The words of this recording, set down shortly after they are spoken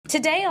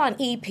Today on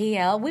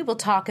EPL, we will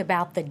talk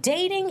about the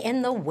dating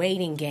in the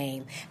waiting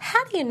game.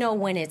 How do you know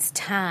when it's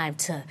time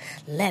to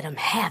let them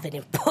have it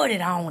and put it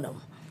on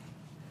them?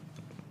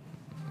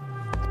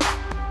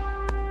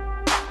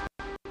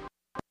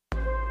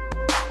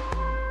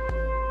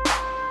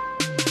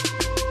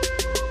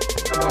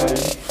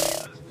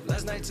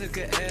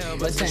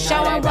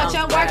 Show them what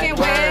you're working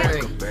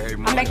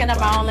with. I'm making up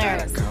my own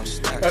lyrics.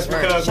 That's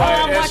because,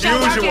 as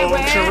usual,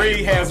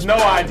 Cherie has no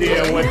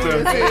idea what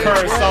the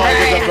current song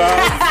is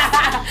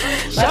about.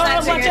 Show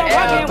them what you're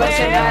working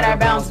with. I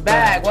bounce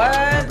back.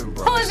 What?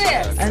 Who is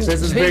this?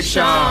 This is Big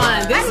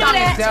Sean. This song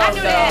is dope,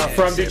 though.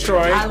 From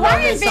Detroit.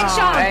 Why is Big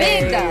Sean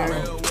big,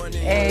 though?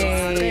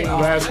 Hey,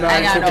 Last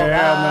night took a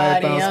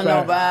night,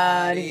 bounced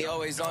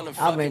back.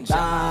 I've been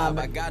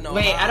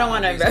wait, I don't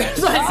want to embarrass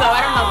myself.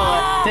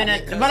 I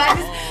don't know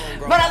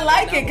but I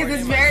like it because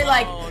it's very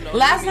like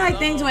last night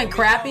things went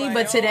crappy,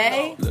 but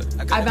today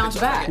I bounced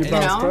back. You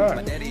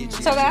know.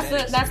 So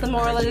that's the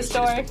moral of the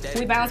story.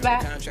 We bounce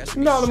back.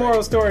 No, the moral of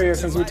the story is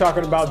since we're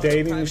talking about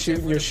dating,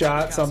 shooting your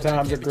shot.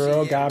 Sometimes a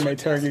guy may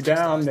turn you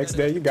down. Next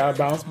day you gotta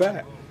bounce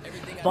back.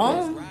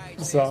 Boom.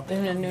 So,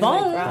 boom.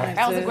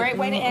 That was a great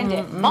way to end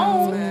it.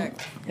 Boom.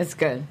 It's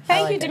good.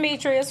 Thank you,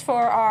 Demetrius,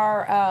 for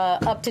our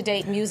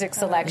up-to-date music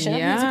selection.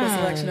 Musical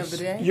selection of the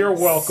day. You're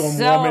welcome,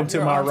 woman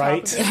to my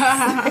right.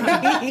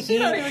 She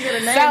don't even get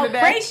a name today.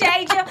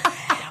 Appreciate you.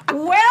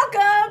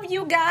 Welcome,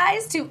 you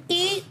guys, to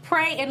Eat,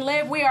 Pray, and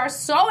Live. We are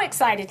so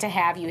excited to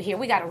have you here.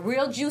 We got a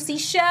real juicy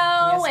show,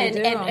 Yes, we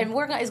do. and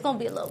it's going to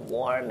be a little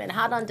warm and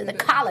hot under the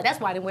collar. That's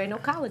why I didn't wear no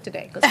collar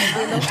today, because it's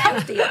going to be a little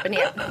toasty up in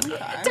here.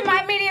 To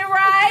my immediate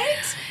right,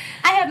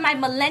 I have my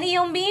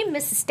millennial me,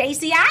 Mrs.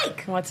 Stacey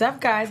Ike. What's up,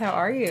 guys? How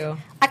are you?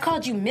 I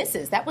called you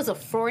Mrs. That was a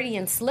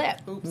Freudian slip.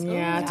 Oops.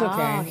 Yeah, it's okay.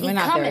 Oh, We're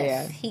not there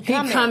yet. He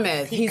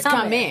cometh. He's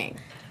coming.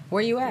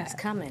 Where you at? He's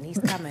coming. He's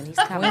coming. He's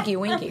coming. Winky,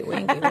 winky,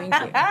 winky,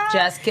 winky.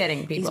 Just kidding,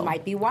 He people.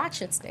 might be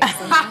watching, Stacey.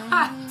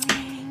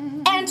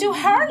 And to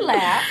her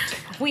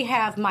left, we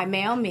have my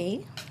male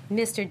me,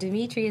 Mr.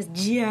 Demetrius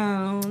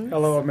Jones.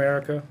 Hello,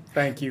 America.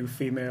 Thank you,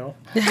 female.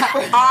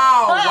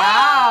 Oh,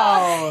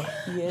 wow.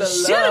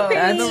 Should be.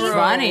 That's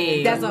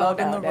funny. That's love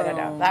in the room.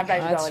 I'm not even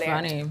That's going there.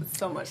 funny.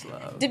 So much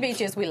love.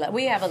 Demetrius,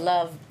 we have a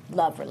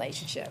love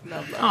relationship.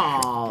 Love.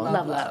 Aw,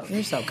 Love.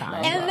 you're so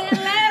kind. And then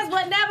last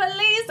but never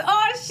least,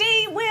 or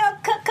she will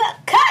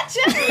cut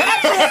you.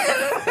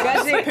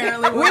 That's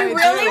apparently We what I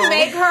really do.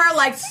 make her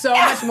like so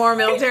much more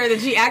military than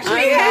she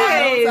actually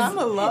I is. am. I'm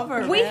a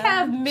lover. We man.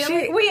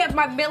 have we have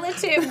my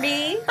military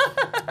me,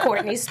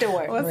 Courtney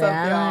Stewart. What's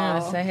up,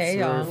 y'all? Say hey, Very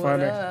y'all.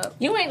 funny. Up?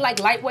 You ain't like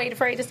lightweight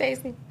afraid of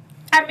Stacey?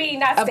 I mean,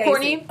 not Of Stacey.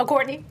 Courtney? Of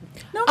Courtney.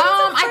 No,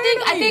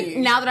 I think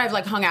now that I've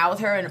like hung out with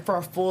her and for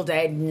a full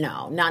day,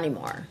 no, not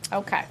anymore.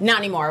 Okay. Not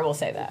anymore. I will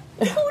say that.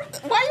 Why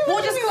you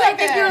Well, just looking because I like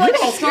think that? you're like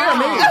Don't scare strong.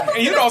 me.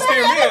 And you don't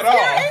scare me at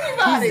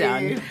all. He's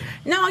Anybody? done.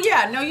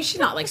 No, she's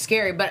not like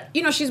scary, but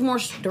you know, she's more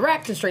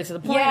direct and straight to the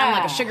point. Yeah. I'm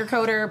like a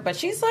sugarcoater, but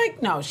she's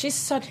like, no,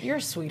 you're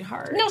a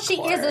sweetheart. No, she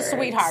is a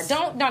sweetheart.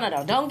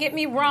 Don't get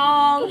me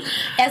wrong.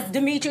 As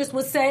Demetrius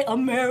would say,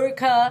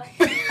 America.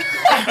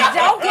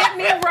 Don't get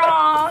me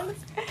wrong.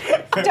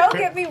 Don't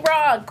get me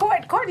wrong.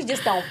 Courtney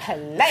just don't play.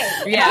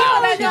 Yeah,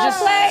 People that she's don't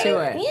just play, to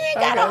it. you ain't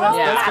got a Okay, whole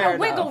that's lot fair of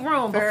wiggle enough.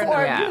 room Fair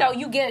before enough.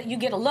 you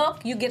get a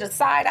look, you get a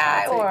side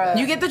eye or a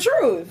You get the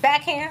truth.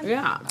 backhand.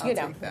 Yeah. You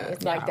know, take that.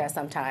 it's like that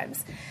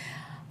sometimes.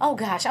 Oh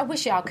gosh, I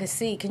wish y'all could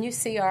see. Can you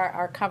see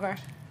our cover?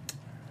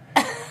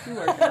 You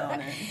working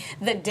on it.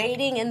 The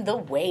dating and the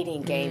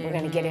waiting game. We're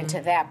going to get into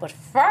that. But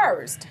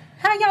first,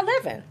 how y'all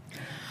living?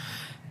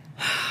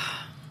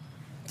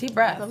 Deep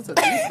breath. That was a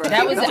deep breath.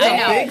 That was, That I a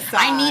know. big sigh.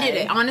 I needed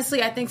it.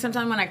 Honestly, I think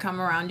sometimes when I come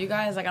around you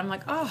guys, like I'm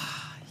like, oh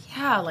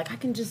yeah, like I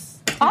can just.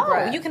 Oh,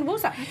 breath. you can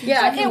woosah. Yeah,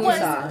 so I can it was.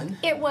 woosah.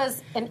 It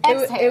was an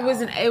It exhale.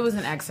 was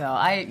an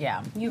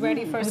exhale. You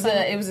ready for It was some?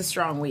 it was a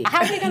strong week. How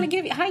are you going to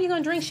give you? How are you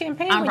going to drink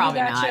champagne? I'm when probably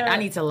you got not. Your, I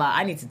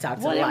need to talk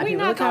to Well, a then lot of we're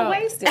people. not Look going to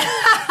how- waste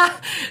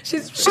it.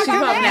 She's pumping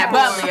that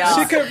bubbly, y'all.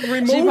 She could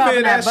remove popping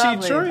it that as she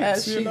bubbly.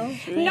 drinks, you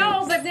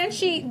know? No, but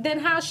then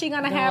how's she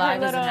going to have her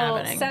live isn't little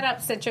happening.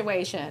 setup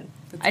situation?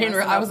 I didn't.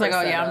 I was like,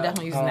 oh yeah, I'm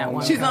definitely using that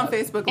one. She's on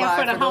Facebook And Live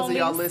for the for those of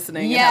y'all homies?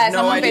 listening. and Yes, have no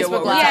I'm on idea Facebook what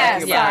we're Live. Yeah,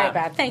 talking Yeah. sorry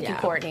about. about. Thank you,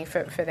 Yeah. Courtney,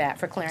 for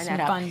clearing Some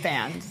that up. fun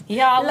bands.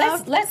 Y'all,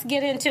 let's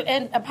get into,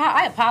 and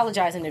I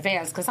apologize in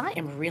advance because I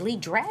am really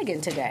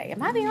dragging today.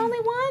 Am I the only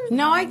one?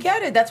 No, I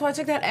get it. That's why I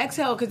took that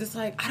exhale because it's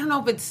like I don't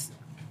know if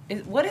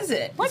what is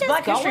it? What It's is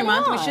Black History going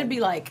Month. We on? should be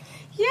like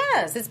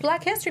Yes, it's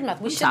Black History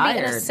Month. We should be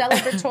in a tired.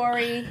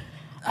 celebratory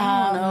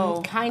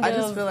No, kind I of.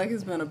 just feel like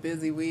it's been a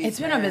busy week. it's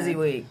been a busy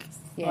week.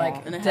 Yeah.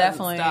 Like And it hasn't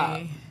definitely.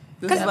 stopped.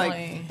 This is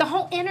Definitely. The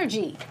whole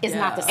energy is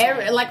not the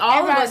same. Like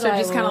all of us Everybody's are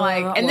just kind of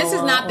like, and this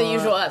is not the "Whoa."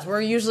 usual us.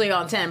 We're usually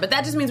on 10, but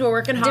that just means we're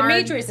working hard.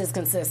 Demetrius is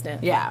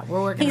consistent. Yeah,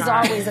 we're working He's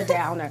hard. always a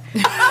downer.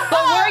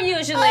 But we're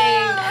usually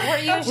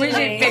We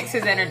should fix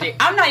his energy.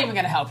 I'm not even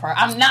gonna help her.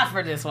 I'm not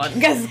for this one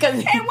because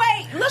And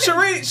wait, look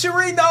at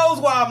Cherie knows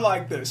why I'm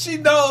like this. She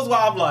knows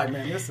why I'm like,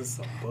 man, this is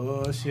some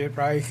bullshit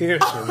right here,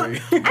 Cherie.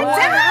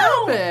 what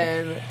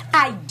happened?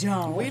 I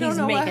don't. We He's don't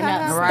know what making up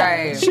happened. stuff.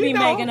 Right. She be She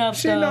know. making up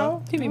She stuff.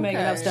 know. She be making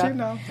up Okay. stuff. She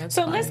know.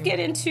 So let's get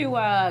into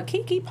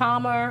Keke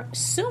Palmer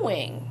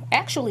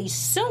actually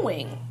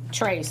suing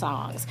Trey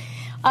Songz.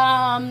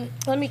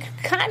 Let me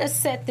kind of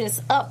set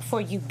this up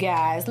for you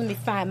guys. Let me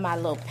find my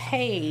little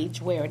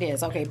page where it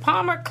is. Okay,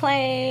 Palmer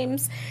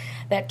claims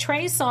that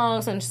Trey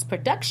Songz and his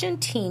production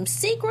team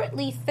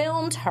secretly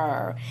filmed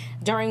her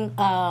during,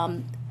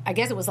 I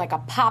guess it was like a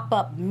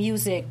pop-up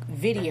music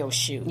video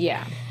shoot.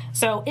 Yeah.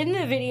 So in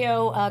the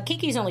video,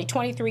 Keke's only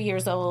 23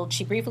 years old.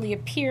 She briefly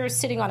appears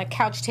sitting on a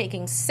couch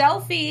taking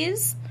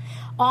selfies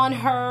on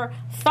her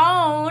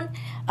phone.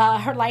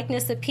 Her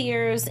likeness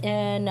appears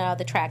in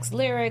the track's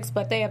lyrics,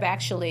 but they have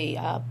actually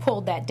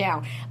pulled that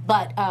down.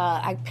 But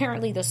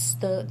apparently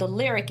the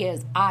lyric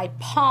is, I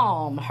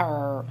palm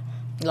her.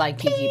 Like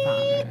Keke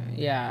Palmer.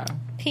 Yeah.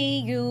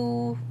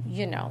 P-U,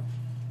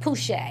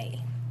 Pouche.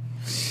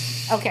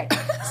 Okay,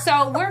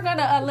 so we're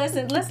gonna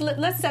listen.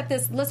 Let's set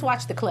this. Let's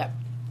watch the clip.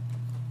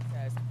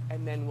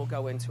 And then we'll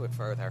go into it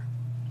further.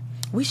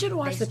 We should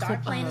watch They the start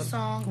clip playing a of.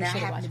 song that I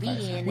happen to be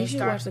in. We They should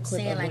start watch the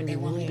clip saying of like Wendy they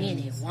want me to be in it.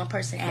 Williams. One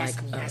person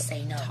asks me, I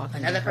say no. talking to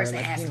Another her, person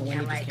like, asks me,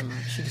 I'm like,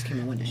 she just came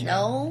in Wendy's show.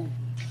 no.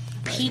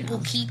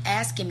 People keep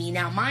asking me.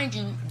 Now, mind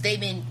you, they've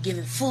been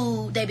giving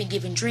food, they've been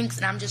giving drinks,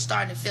 and I'm just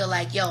starting to feel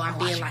like, yo, I'm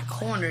being like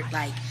cornered,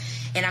 like,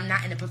 and I'm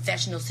not in a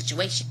professional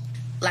situation.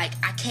 Like,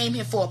 I came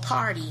here for a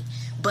party,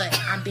 but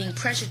I'm being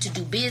pressured to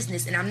do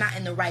business, and I'm not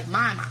in the right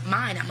mind.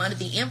 I'm under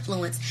the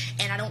influence,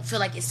 and I don't feel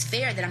like it's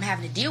fair that I'm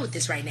having to deal with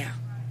this right now.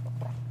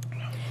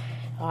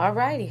 All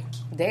righty,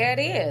 there it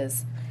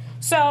is.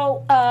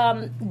 So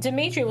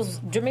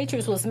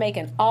Demetrius was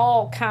making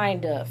all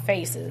kind of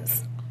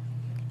faces,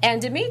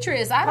 and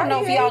Demetrius, I don't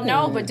know if y'all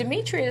know, but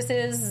Demetrius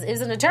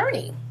is an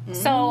attorney.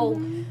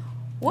 So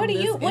what do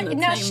you?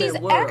 Now she's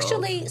entertainment world.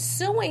 actually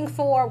suing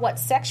for what?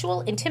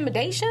 Sexual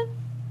intimidation?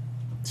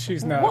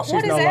 She's not. What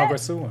she's is no that? longer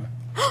suing.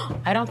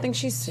 I don't think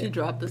she's. She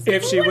dropped the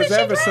If she When was did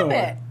she ever drop suing,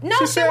 it? No,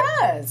 she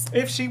was.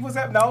 If she was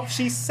ever, no,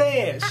 she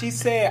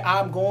said,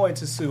 I'm going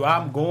to sue.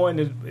 I'm going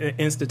to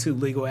institute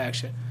legal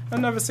action. I've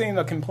never seen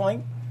a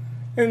complaint,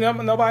 and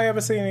nobody ever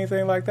seen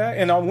anything like that.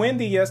 And on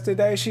Wendy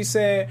yesterday, she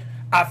said,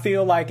 I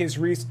feel like it's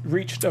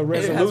reached a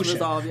resolution.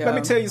 resolved, yeah. Let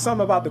me tell you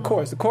something about the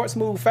courts. The courts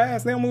move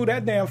fast. They don't move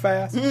that damn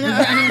fast.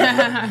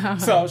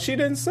 So she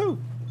didn't sue.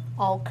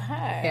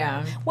 Okay.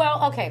 Yeah.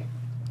 Well, okay.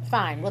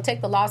 Fine. We'll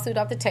take the lawsuit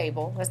off the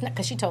table.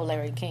 Because she told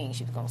Larry King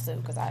she was going to sue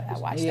because I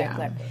watched Yeah. that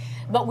clip.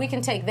 But we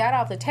can take that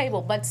off the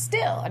table. But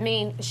still, I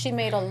mean, she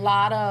made a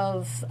lot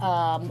of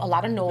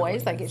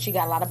noise. Like she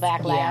got a lot of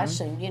backlash,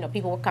 and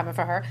people were coming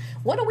for her.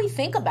 What do we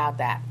think about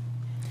that?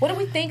 What do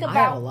we think about? I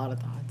have a lot of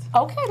thoughts.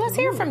 Okay, let's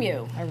hear from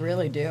you. I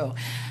really do.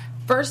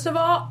 First of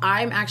all,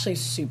 I'm actually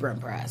super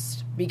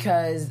impressed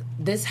because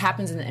this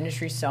happens in the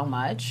industry so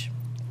much.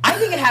 I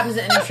think it happens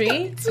in the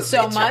industry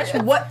so much.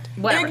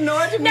 Whatever.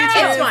 Ignore Demetrius.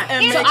 It's fine.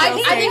 and So make I your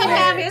think Let him it statement.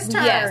 have his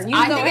turn. Yes, You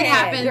I go think it ahead,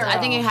 happens. I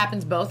think girl. it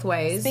happens both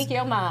ways. Speak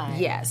your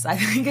mind. Yes, I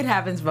think it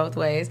happens both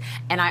ways,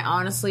 and I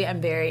honestly am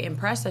very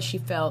impressed that she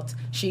felt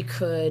she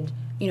could,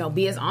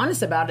 be as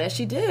honest about it as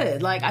she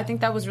did. Like, I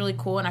think that was really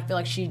cool, and I feel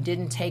like she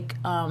didn't take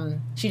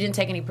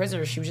any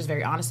prisoners. She was just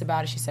very honest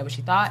about it. She said what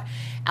she thought.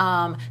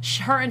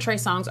 Her and Trey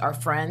Songz are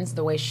friends,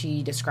 the way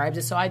she describes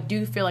it. So I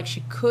do feel like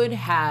she could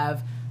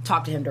have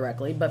talked to him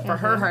directly, but for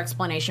her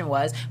explanation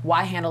was,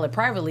 why handle it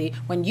privately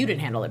when you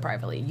didn't handle it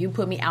privately? You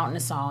put me out in a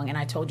song, and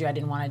I told you I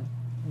didn't want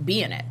to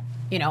be in it.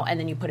 And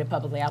then you put it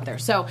publicly out there.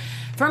 So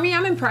for me,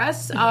 I'm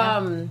impressed.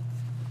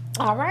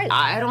 All right.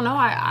 I don't know.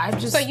 I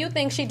just. So you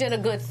think she did a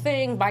good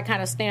thing by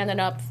kind of standing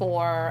up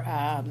for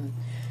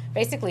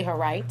basically her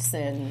rights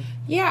and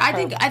Yeah, I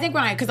think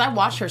when because I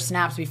watched her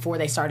snaps before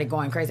they started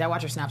going crazy. I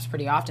watch her snaps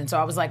pretty often, so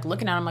I was like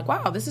looking at them like,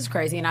 wow, this is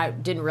crazy, and I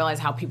didn't realize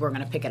how people were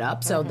going to pick it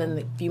up. So then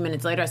a few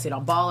minutes later, I see it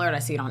on Baller, I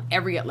see it on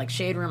every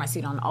Shade Room, I see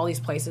it on all these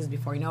places.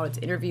 Before you know it, it's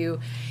interview.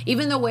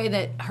 Even the way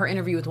that her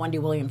interview with Wendy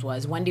Williams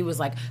was, Wendy was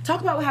like,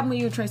 talk about what happened with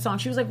you and Trey Songz.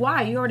 She was like,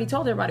 why? You already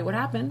told everybody what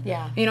happened.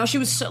 Yeah. She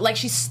was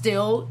she's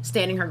still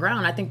standing her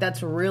ground. I think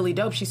that's really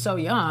dope. She's so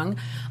young.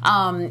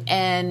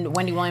 And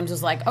Wendy Williams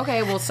was like,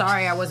 okay, well,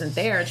 sorry, I wasn't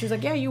there. And she was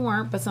like, yeah, you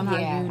weren't, but somehow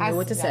you knew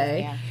what to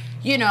say.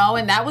 Yeah.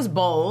 And that was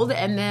bold.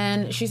 And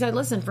then she said,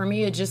 listen, for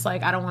me, it's just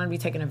like, I don't want to be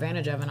taken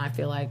advantage of. And I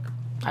feel like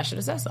I should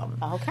have said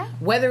something. Okay.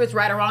 Whether it's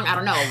right or wrong, I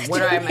don't know.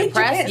 Whether I'm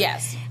impressed,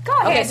 yes. Go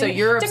ahead. Okay, so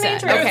you're upset.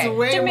 Demetrius. Okay. There's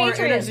way more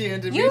Demetrius, energy in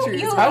you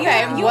Demetrius.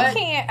 you What?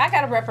 can't. I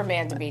gotta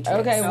reprimand Demetrius.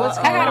 Okay, what's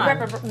I going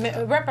gotta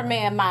on?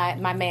 reprimand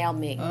my male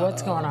me.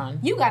 What's going on?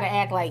 You gotta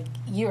act like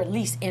you're at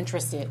least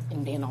interested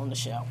in being on the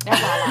show.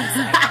 That's all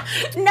I'm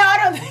saying. No, I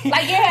don't think.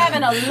 Like you're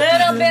having a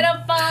little bit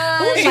of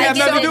fun. It like has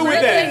nothing to do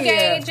with that.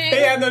 Engaging.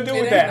 It has nothing to do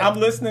with that. I'm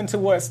listening to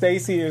what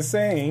Stacey is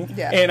saying,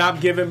 Yeah. and I'm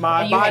giving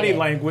my And you body hate it.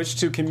 language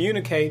to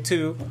communicate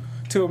to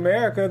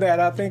America that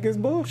I think is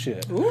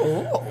bullshit.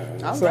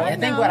 I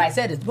think what I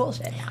said is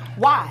bullshit now.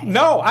 Why?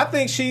 No, I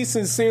think she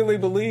sincerely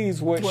believes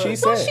what she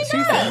said. she She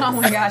does. said, Oh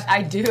my gosh,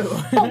 I do.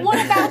 But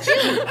what about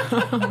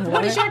you?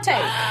 What is your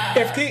take?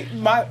 if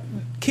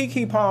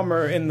Keke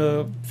Palmer in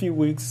the few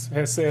weeks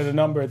has said a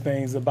number of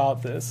things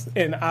about this,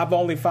 and I've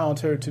only found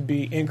her to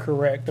be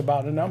incorrect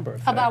about a number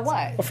of things. About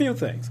what? A few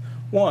things.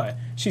 One,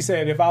 she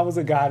said, if I was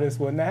a guy, this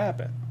wouldn't have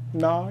happened.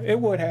 No, it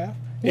would have.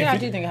 Yeah, If I you-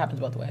 do think it happens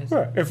both ways.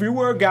 Sure. If you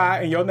were a guy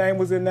and your name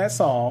was in that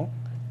song,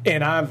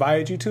 and I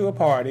invited you to a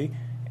party,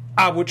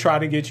 I would try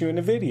to get you in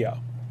the video.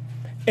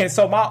 And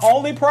so my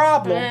only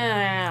problem.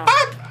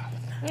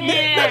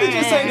 Let me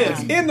just say this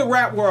in the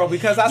rap world,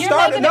 because I You're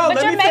started. making it- No, but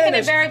let you're me making it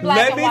finish. very black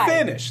Let and me white.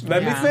 finish.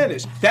 Let me Yeah.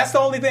 finish. That's the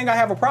only thing I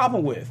have a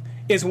problem with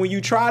is when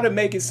you try to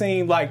make it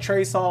seem like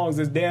Trey Songz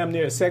is damn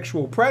near a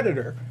sexual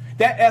predator.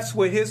 That F's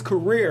with his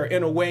career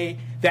in a way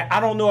that I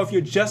don't know if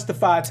you're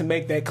justified to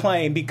make that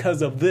claim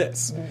because of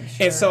this.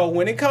 And so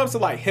when it comes to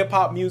like hip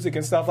hop music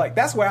and stuff like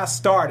that's where I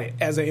started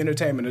as an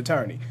entertainment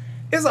attorney.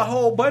 There's a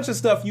whole bunch of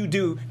stuff you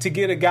do to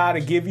get a guy to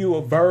give you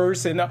a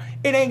verse, and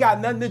it ain't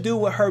got nothing to do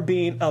with her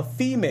being a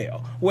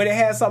female. What it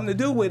has something to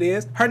do with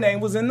is her name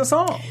was in the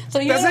song. So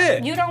that's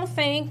it. You don't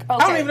think? Okay.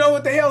 I don't even know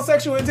what the hell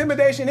sexual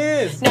intimidation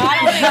is. No, I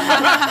don't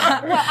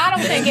think. Well, I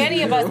don't think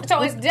any of us.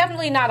 So it's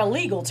definitely not a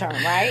legal term,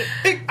 right?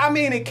 I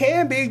mean, it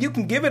can be. You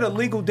can give it a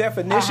legal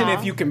definition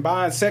if you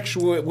combine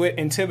sexual with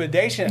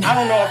intimidation. I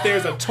don't know if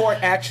there's a tort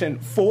action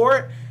for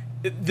it.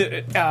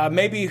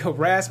 Maybe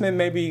harassment,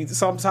 maybe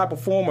some type of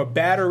form of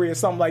battery or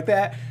something like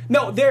that.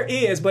 No, there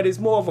is, but it's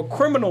more of a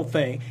criminal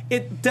thing.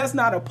 It does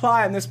not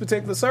apply in this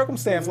particular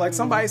circumstance. Like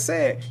somebody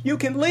said, you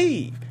can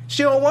leave.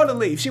 She don't want to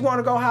leave. She want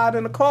to go hide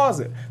in the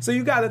closet. So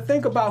you got to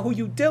think about who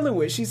you dealing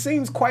with. She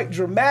seems quite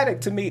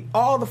dramatic to me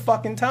all the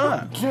fucking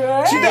time. She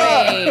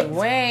does.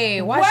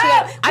 Wait, why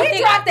Well, should we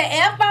dropped the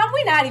F bomb.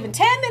 We're not even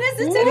 10 minutes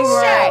into the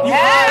show. Right. You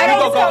I gonna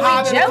don't go know,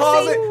 hide in the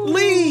jealousy. closet?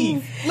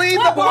 Leave the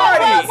Well,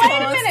 party. wait a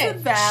Response minute.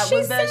 to that She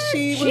was that said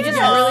she she was just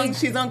young,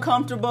 she's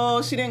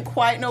uncomfortable, she didn't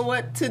quite know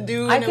what to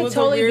do, I and it could was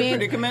totally a weird be-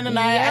 predicament. And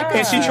Yeah.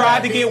 And she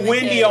tried to get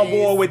Wendy on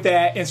board with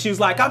that, and she was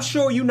like, "I'm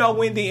sure you know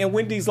Wendy," and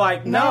Wendy's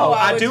like, "No, No,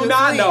 I I would do just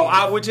not leave. know.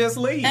 I would just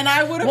leave." And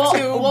I would have Well,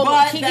 too, well, but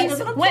that Kiki's-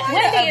 doesn't apply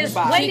to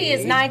everybody. Wendy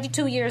is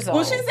 92 years old.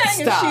 Well, she's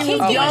saying Stop. if she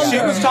was Kiki- younger. She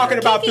was talking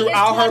about Kiki is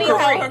throughout her 23.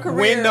 career. Her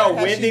career, has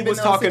Wendy she was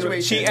been in talking.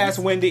 situations? She asked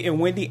Wendy, and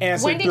Wendy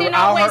answered Wendy didn't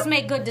throughout always her.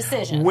 make good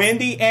decisions.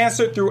 Wendy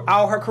answered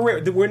throughout her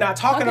career. We're not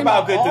talking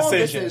about good all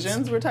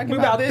decisions. We're talking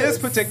about this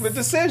particular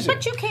decision.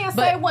 But you can't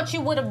say what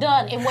you would have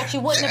done and what you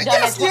wouldn't have done.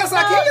 Yes, as well. yes,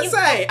 I No, can you-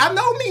 say. I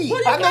know me.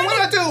 I know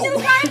what I do. You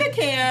kind of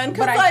can,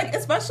 because But I- like,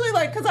 especially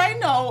like, because I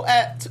know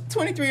at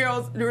 23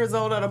 years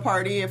old at a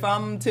party, if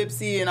I'm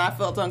tipsy and I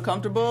felt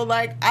uncomfortable,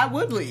 like I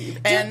would leave,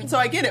 and so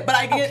I get it. But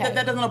I get Okay.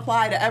 that doesn't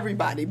apply to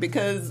everybody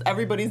because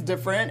everybody's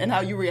different, and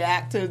how you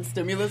react to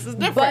stimulus is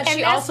different. But And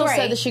she that's also great.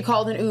 said that she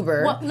called an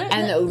Uber, Well,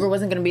 and the Uber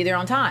wasn't going to be there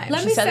on time.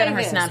 Let She me said say that in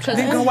her this, Snapchat. 'cause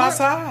Then go we're-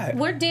 outside.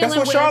 we're dealing That's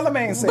what with-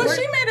 Charlamagne said. But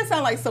she made it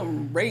sound like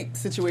some rape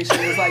situation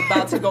was like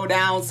about to go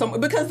down.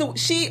 Because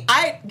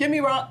get me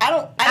wrong,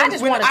 I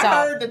just when wanna I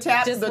talk. heard the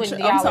tap. Just when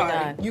y'all I'm were sorry.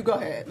 done. You go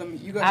ahead.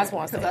 You go I ahead. just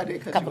wanna say because I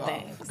did cut a couple you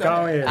off. things. Go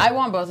ahead. I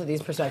want both of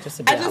these perspectives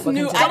to be I out, just but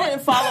knew continue. I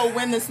didn't follow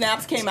when the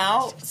snaps came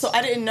out, so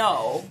I didn't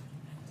know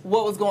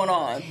what was going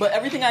on. But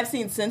everything I've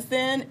seen since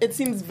then, it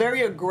seems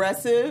very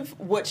aggressive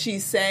what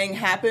she's saying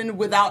happened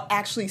without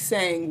actually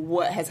saying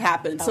what has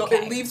happened. So Okay.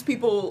 it leaves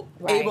people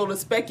Right. able to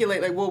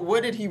speculate, like, well,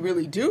 what did he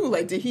really do?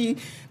 Like, did he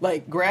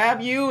like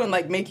grab you and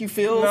like make you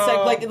feel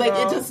No, like no.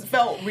 it just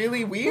felt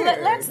really weird.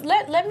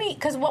 Let me,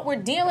 because what we're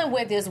dealing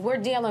with is we're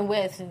dealing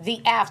with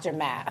the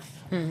aftermath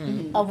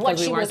of what Because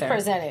we she weren't was there.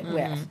 presented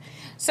with.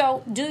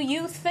 So, do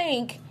you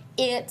think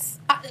it's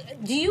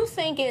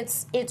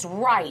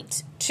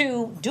right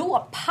to do a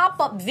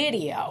pop-up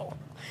video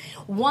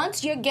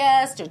once your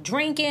guests are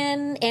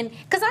drinking, and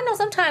because I know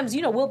sometimes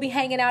we'll be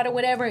hanging out or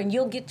whatever, and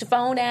you'll get your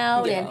phone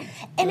out, Yeah.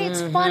 and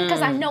it's fun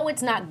because I know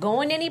it's not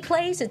going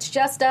anyplace, it's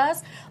just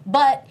us,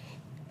 but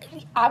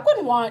I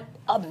wouldn't want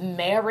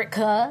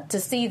America to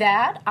see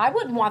that. I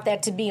wouldn't want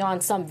that to be on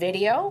some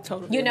video.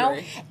 Totally you know?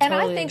 agree. And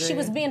Totally I think she agree.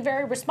 was being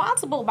very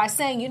responsible by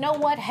saying, you know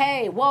what,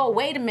 hey, whoa,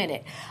 wait a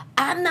minute.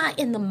 I'm not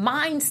in the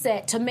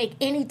mindset to make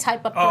any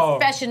type of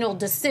professional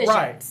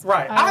decisions.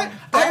 Right. I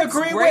That's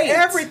agree great. with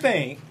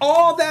everything.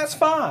 All that's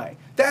fine.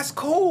 That's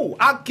cool.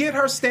 I get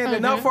her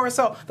standing up for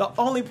herself. The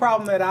only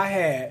problem that I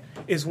had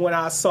is when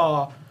I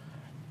saw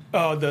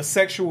the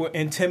sexual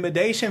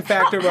intimidation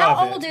factor of it.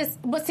 How old is?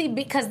 But see,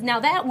 because now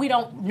that we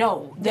don't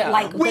know,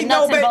 like we the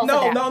know. nuts and bolts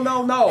of that.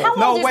 No.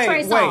 How old is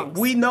Trey Songz?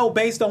 We know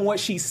based on what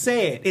she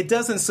said. It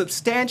doesn't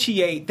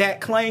substantiate that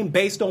claim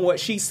based on what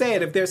she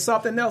said. If there's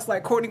something else,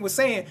 like Courtney was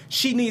saying,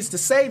 she needs to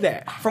say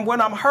that. From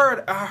what I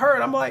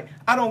heard, I'm like,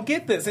 I don't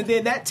get this, and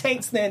then that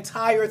taints the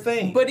entire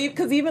thing. But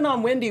because even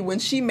on Wendy, when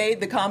she made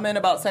the comment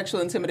about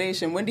sexual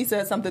intimidation, Wendy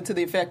said something to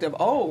the effect of,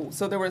 "Oh,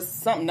 so there was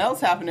something else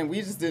happening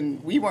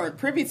we weren't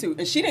privy to,"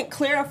 and she didn't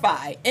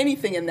clarify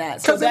anything in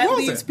that. So that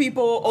leaves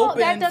people open.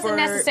 That doesn't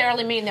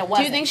necessarily mean there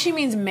wasn't. Do you think she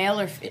means male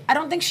or? I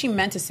don't think she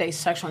meant to say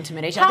sexual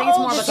intimidation. I think it's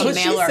more of a male or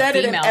female She said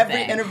it in every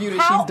thing. interview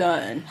that she's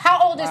done. How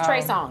old is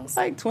Trey Songz?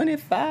 Like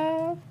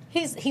 25.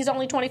 He's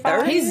only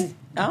 25. He's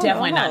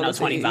definitely not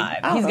 25.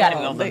 He's got to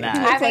be older than that.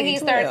 I think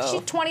he's 30.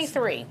 She's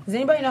 23. Does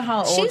anybody know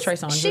how old Trey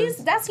Songz is?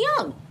 That's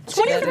young. She's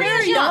 23 very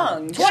is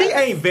young. She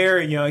ain't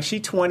very young.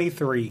 She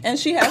 23. And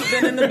she has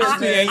been in the business.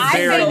 She ain't I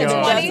very think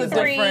young.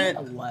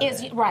 23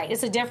 is right.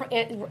 It's a different.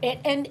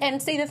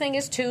 And see, the thing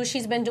is too,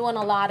 she's been doing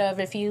a lot of.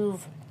 If you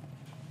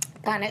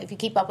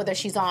keep up with her,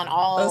 she's on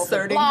all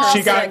asserting the blogs. her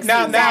She got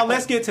sexy. now.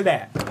 Let's get to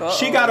that.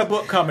 She got a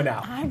book coming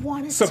out. I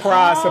want to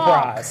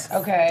Surprise!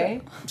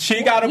 Okay.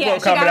 She got a Yeah, book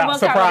she got coming a out. book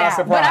coming Surprise!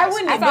 out. But I Surprise!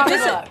 wouldn't. I But thought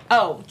this it is, was.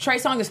 oh, Trey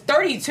Songz is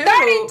 32.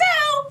 32.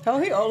 Oh,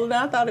 he older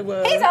than I thought he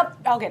was. He's up.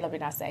 Okay, let me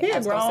not say. He I a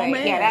was gonna grown say,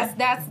 man. Yeah,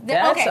 that's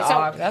okay.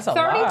 So that's a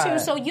 32.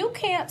 lot. So you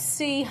can't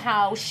see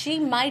how she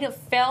might have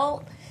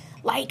felt.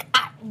 Like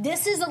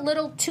this is a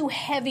little too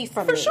heavy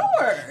for me. For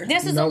sure.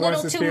 This is No a one's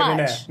little too disputing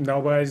much. that.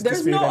 Nobody's There's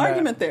disputing no that.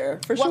 argument there,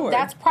 for Well, sure.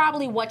 that's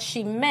probably what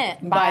she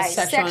meant by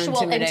sexual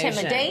intimidation.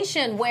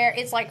 intimidation, where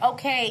it's like,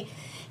 okay,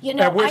 you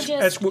know,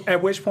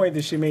 At which point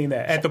did she mean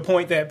that? At the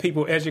point that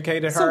people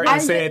educated her I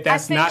and said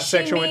that's think not she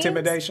sexual means-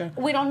 intimidation?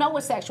 We don't know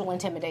what sexual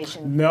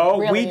intimidation. No,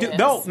 really we do. is.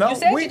 No. You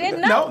said we you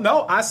didn't know.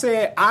 No. I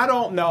said I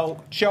don't know.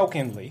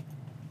 Jokingly,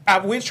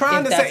 we're trying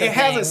If to that's say a it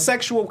has a thing.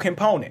 sexual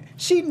component.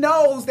 She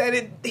knows that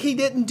he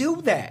didn't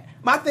do that.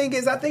 My thing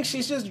is, I think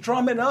she's just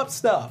drumming up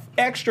stuff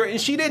extra, and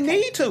she didn't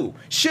need to.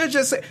 She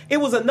just say it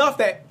was enough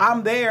that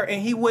I'm there,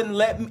 and he wouldn't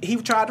let me. He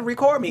tried to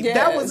record me. Yes.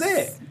 That was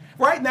it.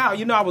 Right now,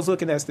 I was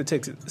looking at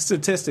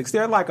statistics.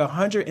 There are like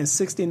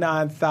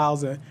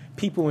 169,000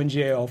 people in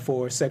jail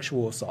for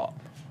sexual assault.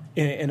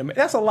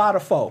 That's a lot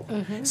of folk.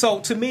 Mm-hmm. So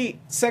to me,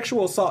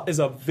 sexual assault is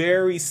a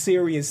very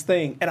serious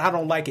thing, and I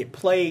don't like it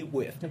played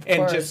with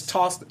and just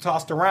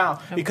tossed around.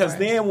 Because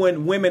then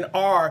when women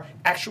are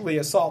actually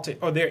assaulted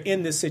or they're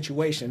in this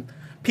situation,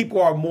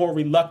 people are more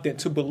reluctant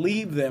to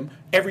believe them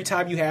every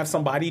time you have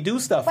somebody do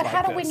stuff But like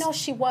how this. do we know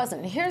she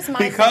wasn't? Here's my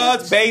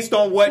Because based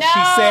on what she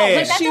No, said.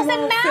 but that she doesn't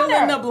won't fill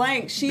matter. in the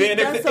blank. Then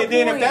if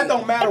that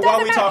don't matter, It why are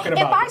doesn't we talking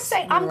matter. about If I this?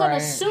 say I'm going to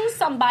Right. sue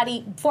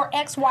somebody for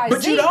X, Y, Z,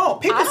 But you don't.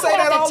 People I don't say have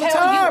that to all the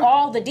tell time. you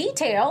all the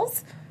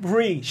details.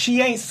 Bree,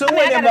 she ain't suing I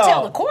mean, I him got to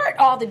tell though. the court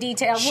all the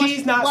details.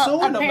 She's not suing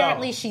them, though.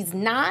 Apparently, she's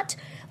not.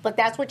 But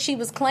that's what she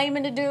was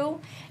claiming to do.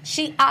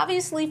 She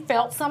obviously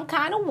felt some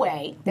kind of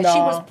way that she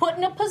No. was put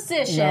in a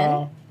position.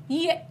 No.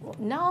 Yeah,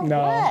 No.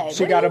 what?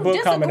 She What got are a book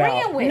you coming out.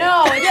 disagreeing with?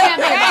 No, it can't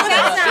be about the That's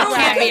book. not It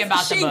can't right. be about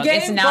the She book.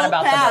 gave It's not both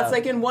about paths. the book.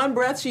 Like in one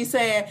breath, she's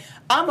saying,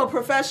 "I'm a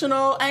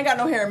professional. I ain't got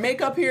no hair and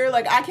makeup here.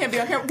 Like I can't be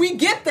on camera." We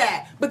get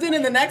that, but then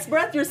in the next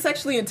breath, you're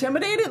sexually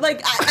intimidated.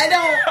 Like I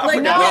don't. Like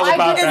forgot all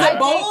about is that. it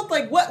both?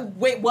 Like what?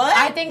 Wait, what?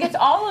 I think it's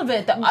all of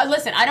it.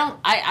 Listen,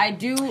 I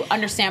do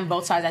understand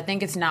both sides. I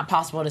think it's not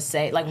possible to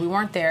say, like, we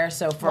weren't there,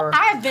 so for...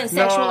 I've been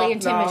sexually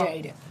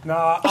intimidated. No,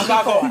 I'm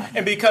not going.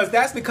 And because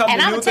that's become And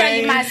the I'ma new tell you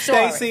thing, my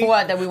story. Stacey,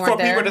 What, that we weren't for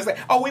there? people to say,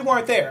 "Oh, we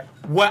weren't there."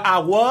 What I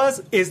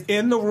was is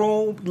in the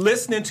room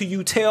listening to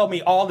you tell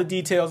me all the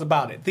details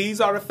about it. These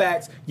are the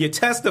facts. You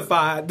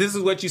testified. This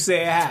is what you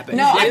said happened.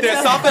 No, I if there's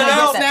get something that.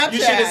 else, Snapchat. you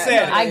should have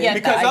said it. I get that.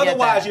 Because I get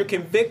otherwise, that. you're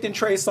convicting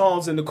Trey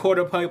Songz in the court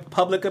of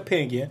public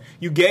opinion.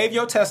 You gave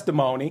your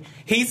testimony.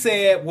 He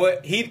said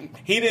what he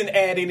didn't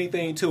add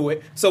anything to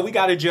it. So we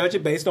got to judge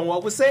it based on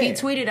what was said. He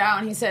tweeted out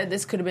and he said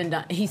this could have been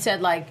done. He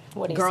said, like,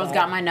 What'd he girls say?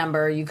 got my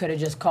number. You could have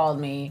just called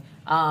me.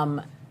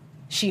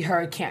 She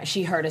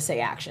heard us say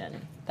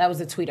action. That was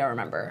the tweet I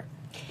remember.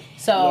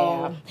 So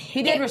Yeah.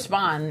 he did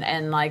respond,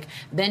 and like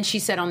then she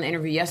said on the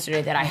interview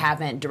yesterday that I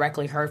haven't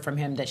directly heard from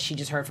him. That she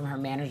just heard from her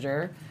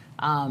manager.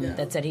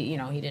 That said he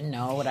didn't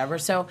know, whatever.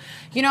 So,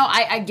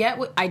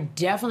 I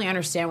definitely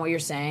understand what you're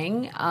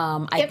saying.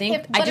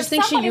 I just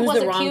think she used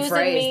the wrong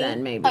phrase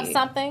then, maybe. Of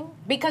something,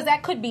 because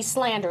that could be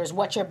slander is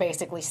what you're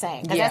basically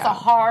saying. Because Yeah. that's a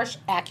harsh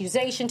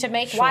accusation to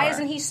make. Why Sure.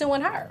 isn't he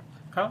suing her?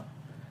 Huh?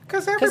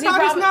 Because he everybody's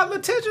probably- not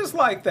litigious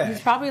like that. He's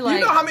probably you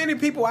like- know how many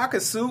people I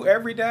could sue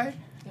every day?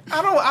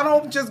 I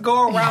don't just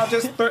go around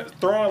just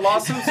throwing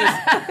lawsuits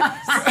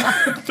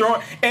and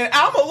throwing. And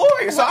I'm a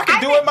lawyer, so I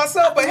can do it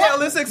myself. But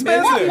hell, it's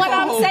expensive. What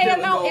I'm whole saying, deal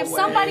no, go if away.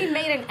 somebody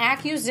made an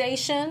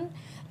accusation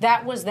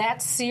that was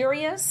that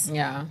serious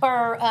Yeah.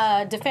 or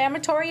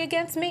defamatory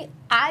against me,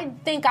 I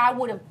think I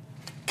would have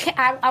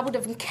I would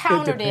have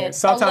encountered it. depends.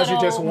 Sometimes you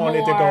just want it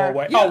to go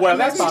away. Yeah, oh well,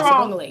 that's possible.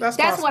 strongly. That's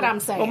what possible. I'm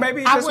saying. Well,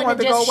 maybe he I just wouldn't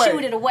wanted to go just away.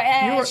 shoot it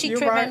away. She You're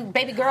tripping, right.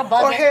 baby girl Or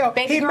bugging. hell,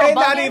 baby he girl may bugging.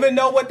 not even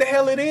know what the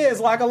hell it is.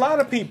 Like a lot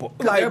of people.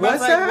 Like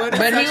what's that?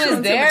 But he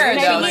was there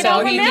Maybe though, he so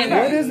don't he remember.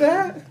 What didn't. is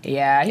that?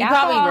 Yeah, he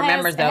Alcohol probably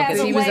remembers though, has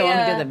because a he was the way one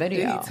who of- did the Did he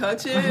video.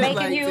 touch it? Making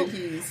Like, you. did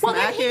he Well,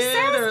 smack he it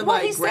says. or Well,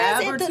 like he grab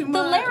says her it, too the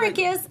much? lyric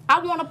is, "I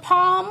want to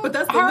palm." But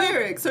that's the her.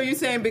 lyric. So you're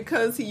saying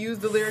because he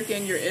used the lyric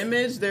in your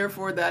image,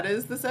 therefore that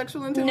is the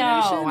sexual intimidation?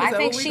 No, Is I that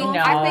think what we she. going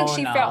I think for?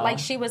 she No. felt like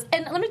she was.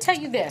 And let me tell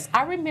you this: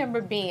 I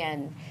remember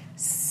being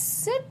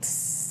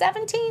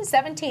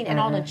 17, and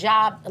on a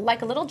job,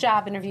 like a little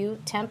job interview,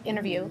 temp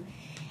interview,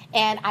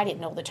 and I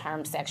didn't know the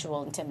term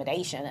sexual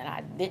intimidation, and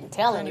I didn't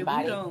tell Honey, we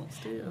anybody. don't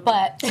still.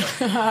 But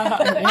Y'all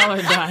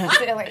are dying.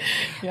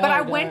 but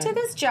I went to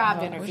this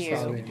job interview,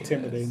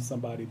 Intimidating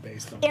somebody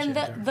based on and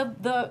gender.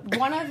 the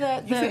one of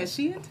the. You said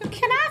she intimidated?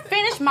 Can I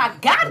finish my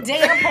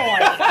goddamn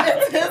point?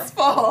 It's his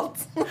fault.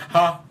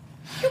 Huh?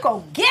 You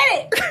go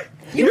get it.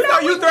 You know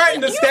you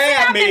threatened to you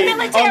stab sound me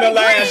military on the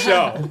last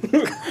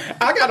grade. show.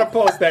 I gotta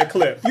post that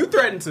clip. You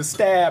threatened to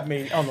stab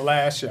me on the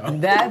last show.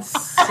 That's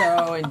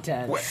so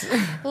intense.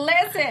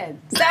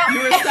 Listen, so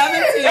You were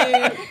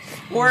 17,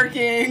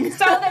 working.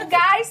 So the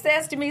guy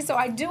says to me, so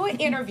I do an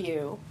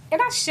interview,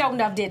 and I sure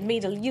enough didn't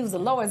mean to use the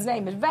Lord's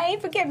name in vain.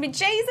 Forgive me,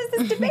 Jesus,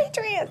 it's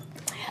Demetrius.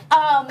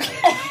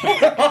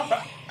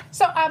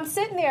 So I'm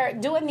sitting there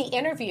doing the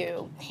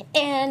interview,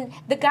 and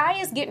the guy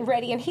is getting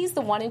ready, and he's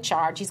the one in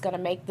charge. He's going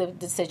to make the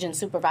decision,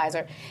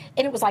 supervisor,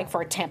 and it was like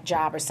for a temp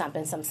job or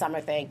something, some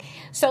summer thing.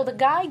 So the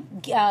guy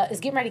is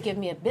getting ready to give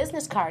me a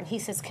business card, and he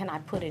says, "Can I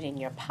put it in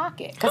your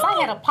pocket?" Because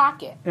I had a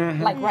pocket,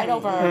 like right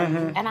over,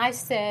 and I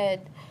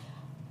said,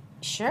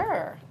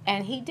 "Sure,"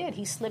 and he did.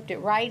 He slipped it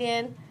right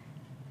in.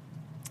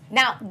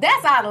 Now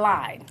that's out of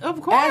line.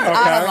 Of course. That's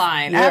out of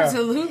line. Yeah.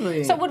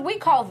 Absolutely. So would we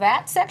call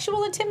that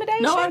sexual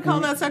intimidation? No, I call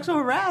that sexual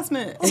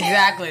harassment.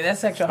 exactly. That's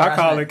sexual I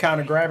harassment. call it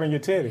kind of grabbing your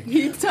titty.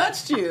 He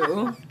touched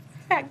you.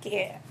 I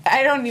can't.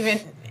 I don't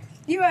even.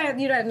 You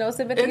had no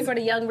sympathy for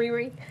the young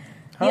Riri?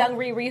 Young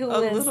Riri who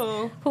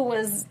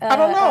was I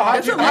don't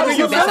know. How do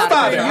you feel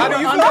about it? How do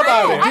you feel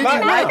about it? Did you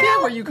Like- like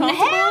it? Were you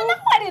comfortable? Hell no,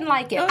 I didn't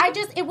like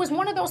it. It was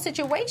one of those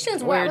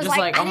situations where Where I was just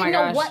like, like, I oh didn't my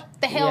know gosh.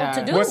 what the hell Yeah.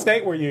 to do. What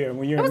state were you in?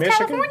 Were you It in was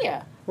Michigan?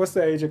 California. What's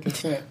the age of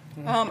consent?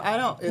 I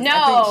don't. No,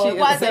 I think she it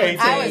wasn't. Is 18.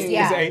 I was,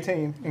 yeah. Is it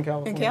 18 in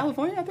California? in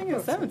California, I think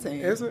it's 17.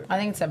 Is it? I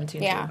think it's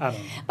 17. Yeah, I don't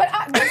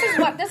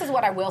know. but this is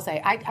what I will say.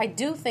 I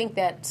do think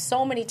that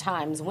so many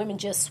times women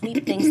just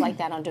sweep things like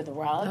that under the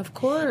rug. Of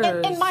course.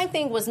 And my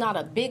thing was not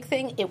a big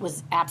thing. It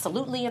was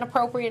absolutely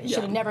inappropriate. It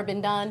should have never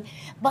been done.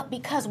 But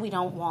because we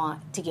don't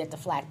want to get the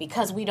flack,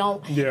 because we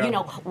don't,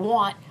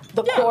 want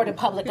the court of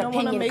public you don't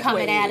wanna opinion make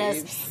coming at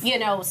waves.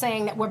 us,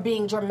 saying that we're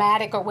being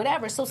dramatic or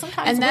whatever. So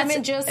sometimes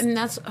women just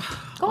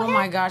oh ahead.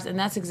 my gosh, and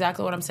that's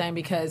exactly what I'm saying,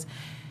 because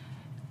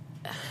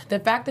the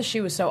fact that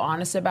she was so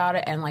honest about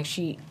it, and like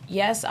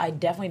yes, I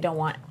definitely don't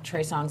want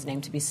Trey Songz's name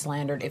to be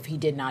slandered if he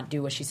did not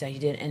do what she said he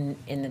did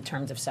in the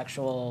terms of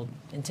sexual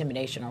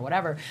intimidation or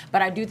whatever.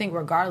 But I do think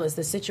regardless,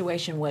 the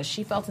situation was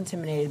she felt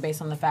intimidated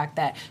based on the fact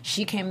that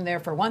she came there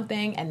for one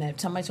thing and then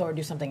somebody told her to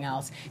do something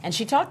else. And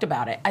she talked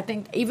about it. I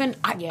think even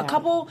a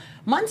couple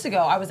months ago,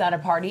 I was at a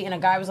party and a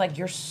guy was like,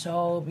 "You're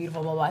so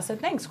beautiful, blah, blah." I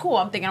said, "Thanks, cool."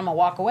 I'm thinking I'm going to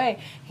walk away.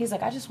 He's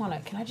like, what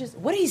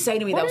did he say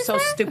to me that was so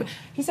stupid?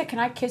 He said, "Can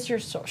I kiss your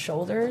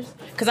shoulders?"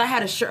 Because I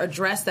had a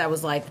dress that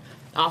was like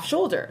off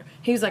shoulder.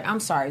 He was like, "I'm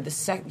sorry,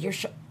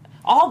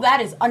 all that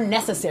is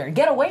unnecessary.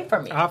 Get away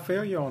from me." I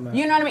feel you on that.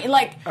 You know what I mean?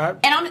 Like, I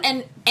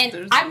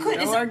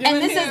couldn't. no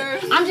argument here.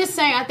 I'm just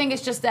saying. I think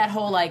it's just that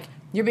whole like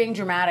you're being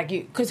dramatic.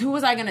 Because who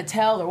was I going to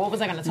tell, or what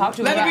was I going to talk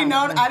to? Let about? it be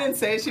known, I didn't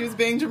say she was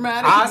being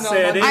dramatic. I You know,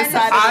 said on it. the other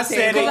side of I the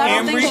said table. I it don't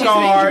in think she's being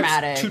regards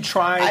dramatic. to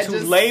trying to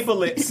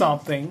label it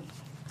something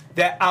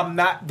that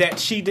that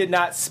she did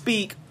not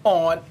speak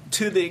on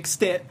to the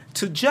extent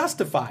to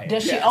justify it.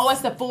 Does she owe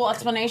us the full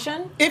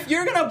explanation? If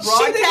you're going to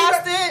She didn't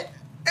broadcast even- it,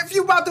 If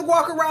you about to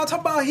walk around talking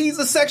about he's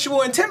a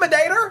sexual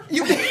intimidator,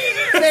 you can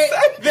say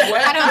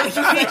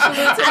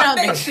I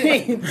don't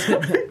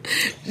think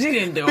she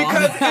didn't do all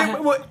that.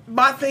 because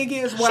my thing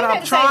is what She I'm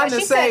didn't trying that. to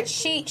She say.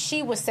 said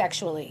she was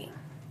sexually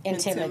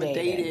intimidated.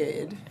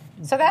 intimidated.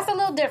 So that's a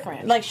little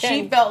different. Like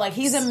she felt like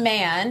he's a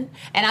man,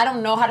 and I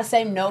don't know how to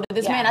say no to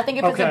this man. I think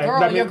if it's a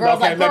girl, your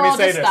girl's like, "Girl,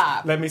 just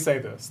stop." Let me say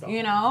this, though.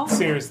 You know?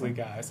 Seriously,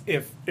 guys,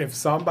 if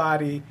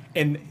somebody,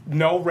 and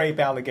no rape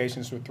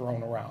allegations were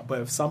thrown around,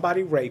 but if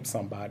somebody raped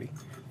somebody,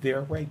 they're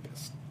a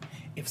rapist.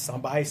 If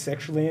somebody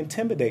sexually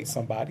intimidates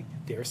somebody,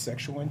 they're a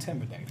sexual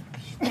intimidator.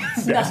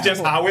 That's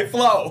just how it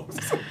flows.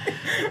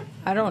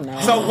 I don't know.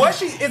 So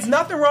it's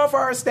nothing wrong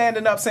for her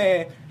standing up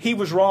saying he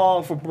was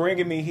wrong for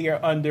bringing me here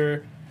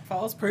under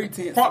False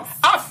pretense.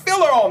 I feel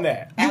her on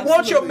that. You want your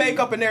Absolutely.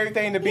 makeup and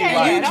everything to be Yeah,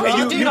 right. yeah, and don't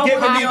you do no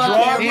giving me pop-up. drug.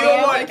 Yeah, You don't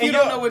want. Like, you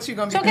don't know what you're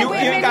going to So be can You we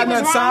doing. ain't admit got he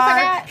was nothing wrong for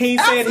signed. that? He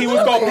said he was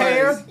Absolutely. going to pay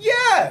her.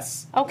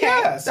 Yes. Okay.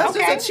 Yes. That's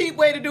Okay. just a cheap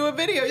way to do a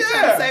video. You're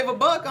Yeah. trying to save a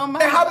buck on my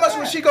And how much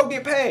would she go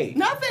get paid?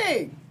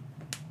 Nothing.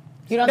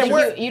 You don't think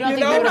you would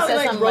have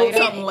said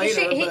something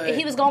later?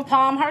 He was gonna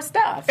palm her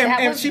stuff.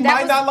 And she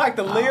might not like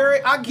the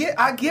lyric. I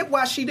get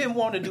why she didn't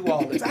want to do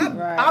all this.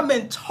 I'm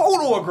in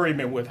total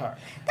agreement with her.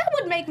 That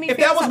would make me. If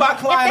that was my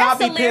client, I'd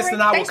be pissed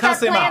and I would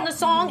cuss him out. They start playing the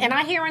song, and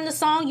I hear in the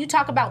song you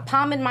talk about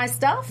palming my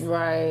stuff.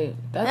 Right.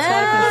 That's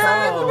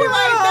out of control.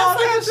 That's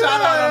like a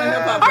shout out on a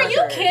hip hop record. Are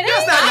you kidding?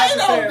 That's not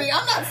necessarily.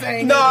 I'm not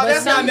saying. No,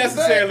 that's not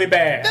necessarily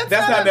bad.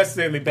 That's not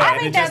necessarily bad. I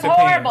think that's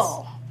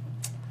horrible.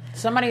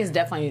 Somebody is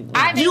definitely.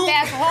 I think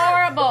that's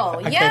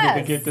horrible. I can't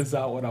even get this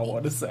out what I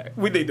want to say.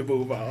 We need to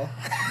move on.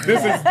 This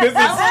is You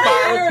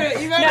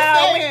gotta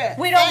say it.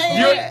 We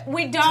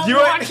don't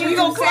want you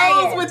to say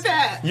it. With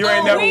that. You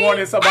ain't never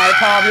wanted somebody to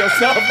palm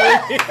yourself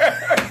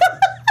with.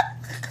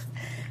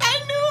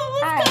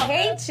 I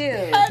hate you.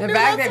 The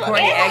fact that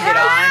Courtney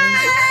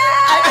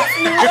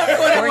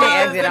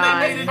egged it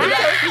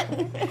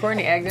on.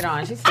 Courtney egged it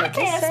on. She said, I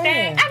can't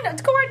stand.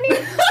 Courtney.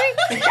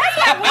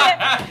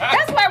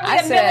 That's why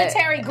we're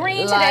military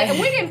green today, and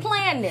we didn't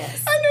plan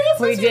this.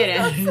 We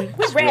didn't.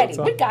 We're ready.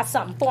 We got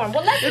something for him.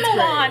 Well, let's move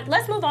on.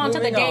 Let's move on to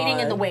the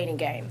dating and the waiting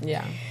game.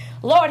 Yeah.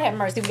 Lord have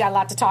mercy. We got a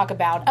lot to talk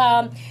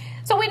about.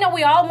 So we know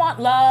we all want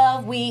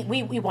love. We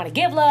want to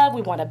give love.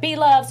 We want to be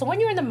loved. So when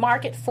you're in the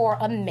market for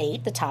a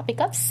mate, the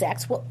topic of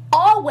sex will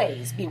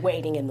always be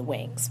waiting in the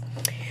wings.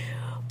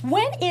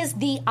 When is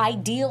the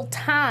ideal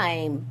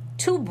time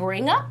to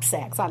bring up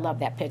sex? I love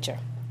that picture.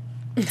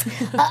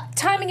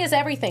 Timing is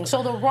everything.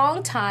 So the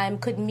wrong time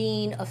could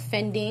mean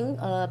offending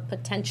a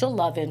potential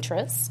love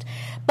interest,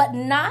 but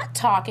not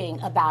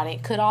talking about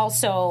it could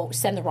also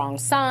send the wrong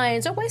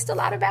signs or waste a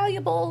lot of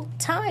valuable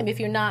time if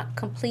you're not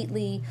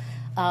completely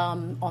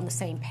on the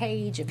same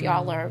page, if you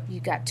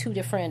got two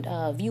different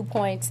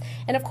viewpoints,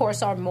 and of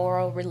course our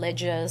moral,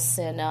 religious,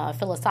 and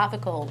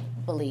philosophical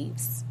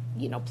beliefs,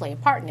 play a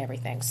part in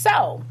everything.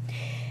 So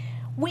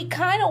we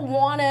kind of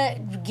want to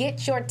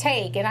get your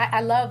take, and I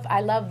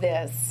love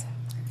this.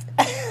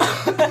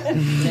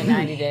 The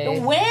 90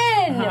 days.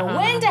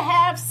 When to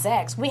have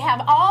sex? We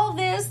have all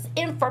this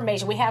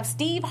information. We have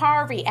Steve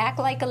Harvey, Act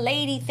Like a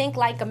Lady, Think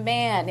Like a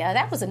Man.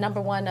 That was a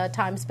 #1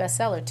 Times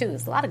bestseller too.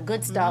 There's a lot of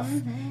good stuff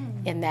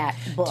in that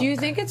book. Do you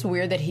think it's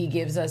weird that he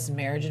gives us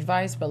marriage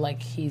advice, but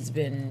he's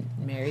been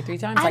married 3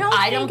 times?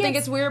 I don't think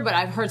it's weird, but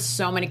I've heard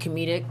so many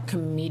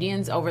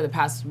comedians over the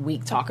past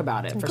week talk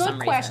about it for some reason.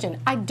 Good question.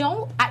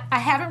 I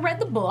haven't read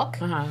the book.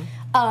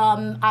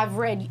 I've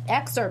read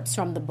excerpts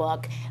from the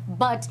book,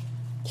 but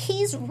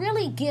he's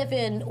really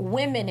given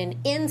women an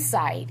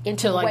insight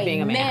into the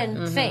way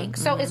men think.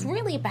 So it's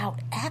really about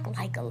act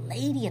like a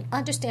lady and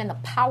understand the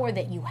power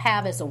that you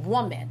have as a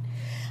woman.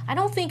 I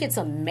don't think it's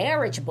a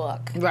marriage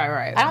book.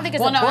 Right. I don't think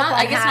it's a book.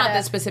 I guess not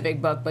this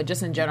specific book, but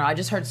just in general. I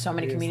just heard so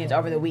many comedians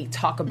over the week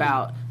talk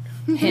about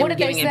him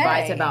giving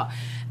advice about.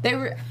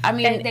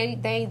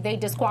 They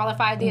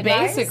disqualified the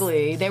advice?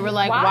 Basically, they were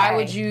like,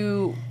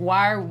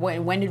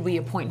 when did we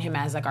appoint him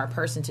as our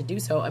person to do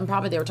so? And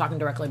probably they were talking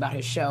directly about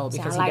his show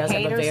because he does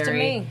have a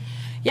very...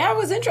 Yeah, it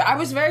was interesting. I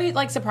was very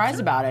surprised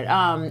about it.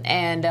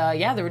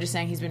 They were just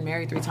saying he's been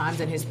married 3 times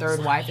and his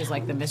 3rd wife is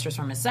the mistress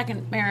from his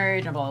 2nd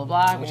marriage and blah, blah,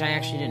 blah, which I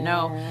actually didn't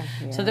know.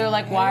 Yeah. So they're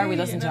like, why are we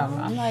listening to him?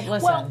 I'm like,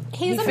 listen, well,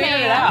 he figured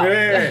it out.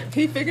 Yeah.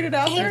 He figured it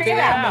out. He figured it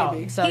out.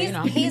 Maybe. So,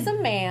 he's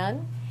a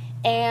man.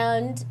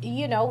 And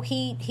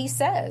he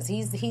says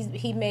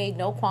he made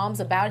no qualms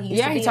about it. He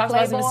used to be he talks a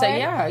playboy. about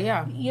it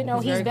and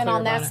say, he's been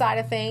on that side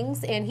of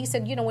things, and he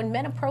said, when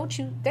men approach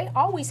you, they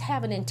always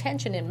have an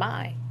intention in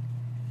mind.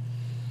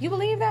 You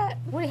believe that?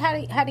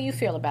 How do you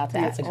feel about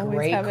that? That's a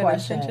great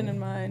question. Intention in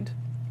mind.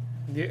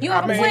 Yeah, you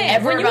have a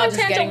plan. When you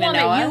intend a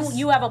woman,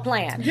 you have a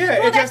plan.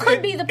 Yeah, that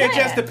could be the plan. It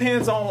just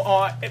depends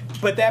on,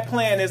 but that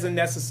plan isn't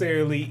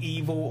necessarily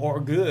evil or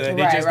good.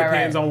 Right, it just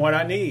depends on what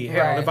I need.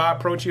 Hell, if I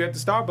approach you at the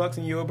Starbucks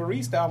and you're a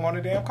barista, I want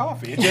a damn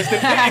coffee. It just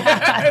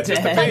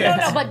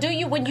depends. No, but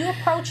when you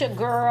approach a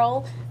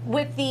girl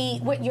with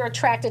you're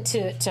attracted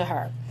to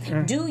her,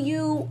 do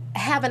you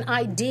have an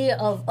idea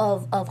of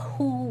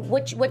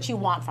what you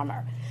want from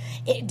her?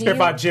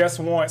 I just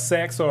want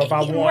sex, or if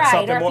I want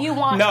something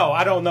more. No,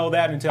 I don't know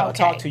that until I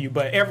talk to you.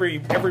 But every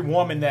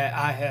woman that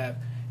I have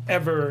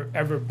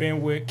ever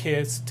been with,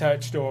 kissed,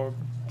 touched, or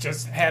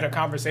just had a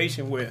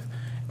conversation with,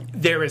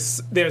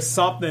 there's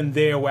something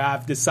there where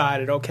I've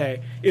decided,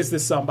 okay, is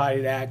this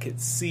somebody that I could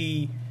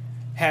see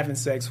having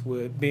sex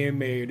with, being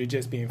married, or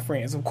just being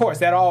friends? Of course,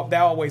 that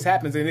always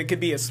happens, and it could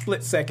be a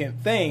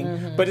split-second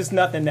thing, but it's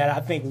nothing that I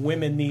think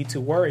women need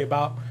to worry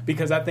about,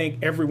 because I think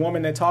every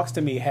woman that talks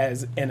to me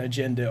has an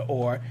agenda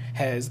or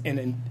has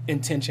an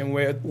intention,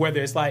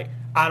 whether it's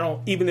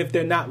even if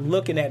they're not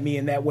looking at me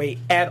in that way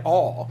at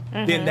all,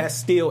 then that's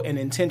still an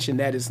intention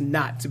that is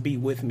not to be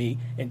with me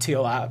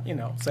until I,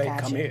 say,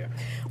 gotcha. Come here.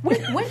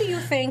 When do you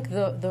think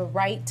the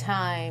right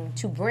time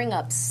to bring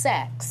up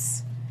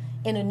sex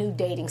in a new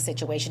dating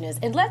situation is?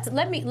 And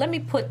let me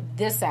put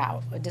this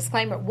out, a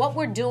disclaimer. What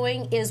we're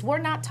doing is we're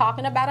not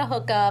talking about a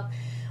hookup.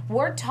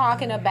 We're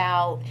talking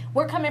about,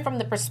 we're coming from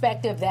the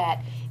perspective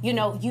that,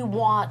 you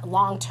want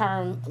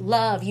long-term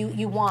love.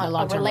 You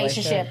want a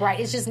relationship, right?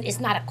 It's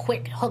not a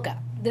quick hookup.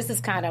 this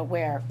is kind of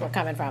where we're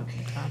coming from.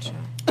 Gotcha.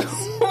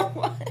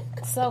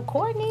 So,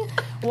 Courtney,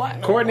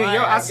 What? Courtney,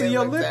 I see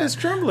your lip is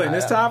trembling.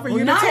 It's time for you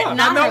to talk.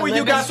 I know when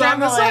you got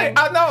something to say.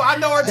 I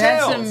know her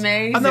tails. That's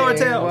amazing. I know her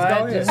tails. What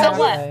Go ahead. So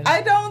what?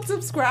 I don't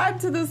subscribe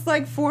to this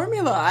like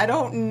formula. I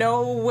don't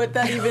know what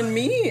that even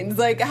means.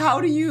 Like, how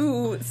do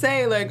you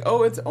say like,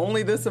 oh, it's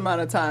only this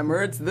amount of time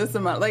or it's this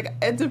amount? Like,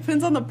 it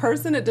depends on the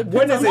person. It depends.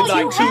 When is on it the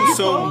like too have-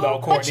 soon though,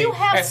 Courtney? but you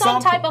have At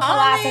some type of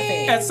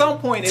philosophy. At some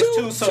point, it's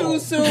too soon. Too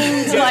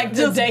soon to like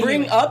just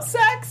bring up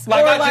sex.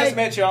 Like or I just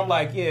met you, I'm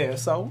like, yeah.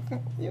 So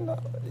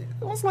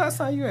when's the last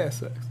time you had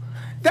sex?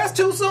 That's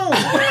too soon.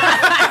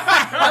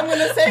 I'm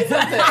gonna say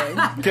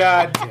something.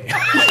 God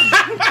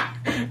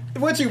damn.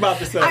 What you about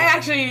to say? I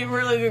actually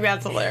really think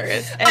that's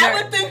hilarious. And I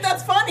would think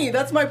that's funny.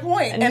 That's my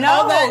point. And No,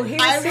 all that, he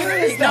was I would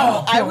serious, think, no,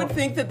 though. I would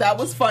think that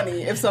was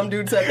funny if some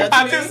dude said that to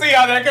I me. just see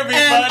how that could be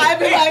And funny. I'd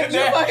be like,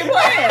 you fucking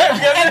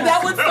playing. And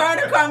that would start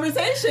a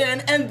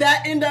conversation, and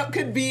that end up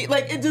could be,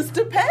 like, it just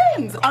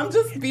depends. I'm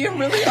just being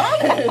really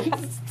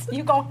honest.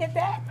 You gonna hit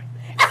that?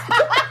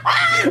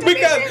 because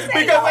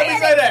let me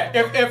say that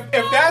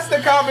if that's the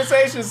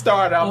conversation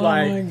starter, I'm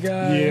like,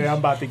 yeah, I'm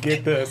about to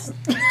get this.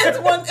 It's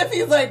one, if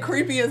he's, like,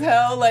 creepy as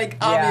hell, like,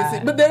 obviously.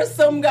 Yeah. But there's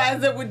some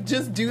guys that would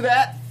just do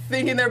that,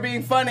 thinking they're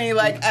being funny,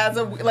 like, as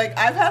a, like,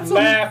 I've had some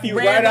Laugh you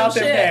right random out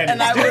their shit, panties.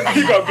 and I would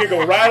You gonna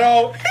giggle right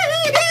on.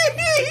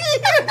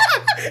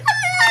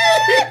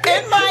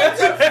 in my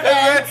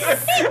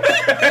defense,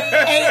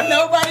 ain't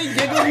nobody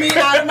giggled me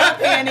out of my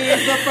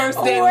panties the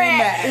first day we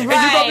met. And you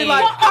gonna be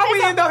like, how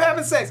we end up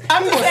having sex?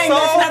 I'm He just was saying so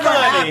that's never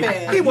funny.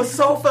 happened. He was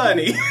so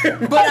funny.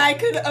 But I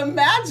could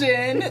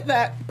imagine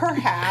that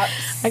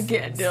perhaps I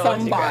can't do it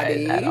with you guys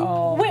somebody. at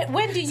all.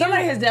 When do you?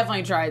 Somebody has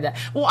definitely tried that.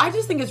 Well, I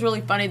just think it's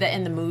really funny that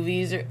in the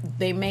movies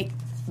they make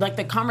like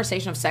the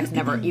conversation of sex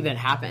never even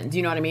happens.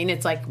 You know what I mean?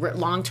 It's like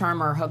long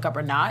term or hookup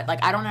or not.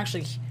 Like I don't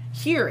actually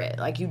hear it.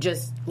 Like you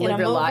just live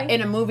your life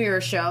in a movie or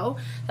a show.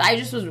 I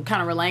just was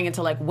kind of relaying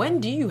into like when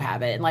do you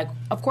have it? And like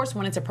of course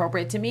when it's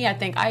appropriate to me. I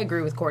think I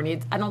agree with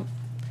Courtney. I don't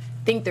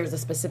think there's a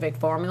specific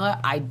formula.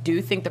 I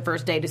do think the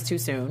first date is too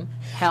soon.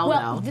 Hell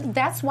Well, no.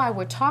 that's why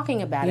we're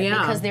talking about it, Yeah.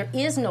 because there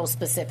is no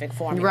specific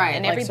formula. Right,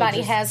 And like, so everybody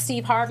just- has,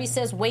 Steve Harvey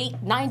says,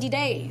 wait 90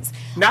 days.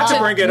 Not to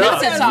bring it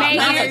up. Not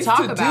to talk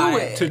to about do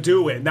it. To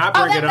do it, not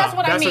bring it up. That's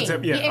what I mean.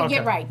 yeah, okay.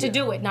 Get right. To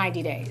do it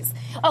 90 days.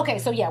 Okay,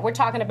 so yeah, we're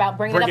talking about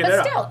bringing Bring it up. it But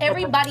up. still,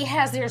 everybody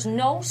has, there's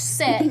no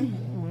set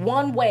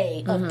one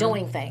way of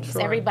doing things.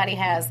 Sure. Everybody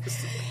has,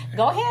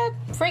 go ahead,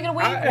 freak of the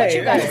week. What Hey,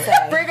 you got to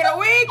say? Bring it a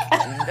week.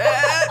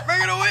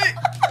 Bring it a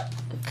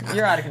week.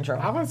 You're out of control.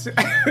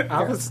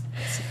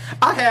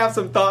 I have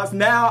some thoughts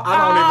now. I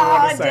don't even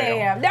want to say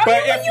damn. them. No,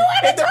 But you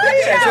wanna it talk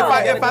depends.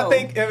 about If I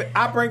think if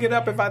I bring it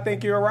up if I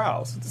think you're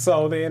aroused,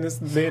 so then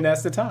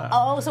that's the time.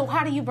 Oh, so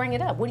how do you bring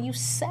it up? What do you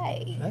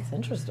say? That's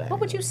interesting. What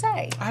would you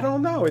say? I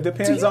don't know. It Do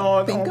depends you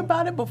on. think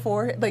about it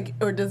before, like,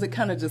 or does it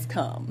kind of just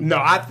come? No,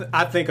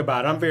 I think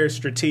about it. I'm very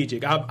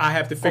strategic. I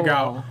have to figure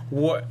out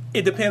what.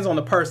 It depends on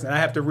the person. I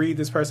have to read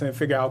this person and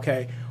figure out,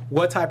 okay,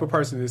 what type of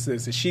person this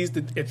is. If she's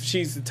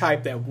the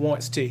type that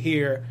wants to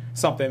hear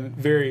something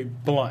very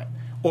blunt,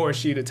 or is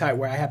she the type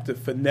where I have to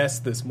finesse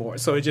this more?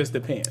 So it just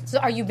depends. So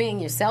are you being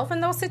yourself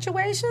in those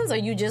situations? Or are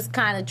you just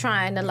kind of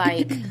trying to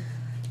like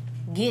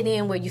get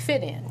in where you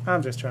fit in?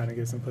 I'm just trying to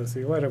get some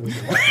pussy. What are we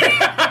doing?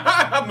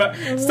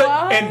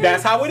 And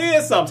that's how it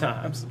is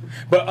sometimes.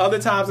 But other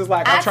times it's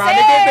like, I'm trying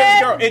to get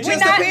this girl. It just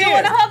depends.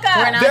 Doing a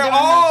hookup. They're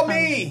all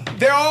me.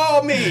 They're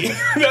all me.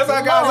 That's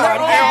how God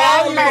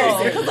They're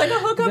all me. Because like a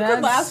hookup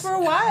could last for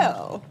a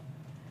while.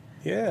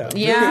 Yeah.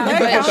 Yeah. You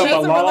can hook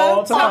up a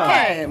long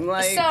time.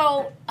 Like,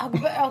 So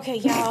okay,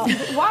 y'all.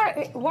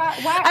 Why?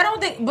 I don't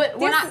think, but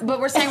we're not.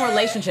 But we're saying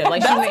relationship.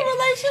 Like that's she a made-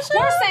 relationship.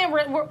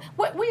 We're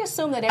saying we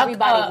assume that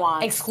everybody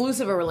wants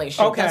exclusive a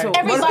relationship. Okay. That's what,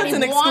 What if everybody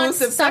it's an wants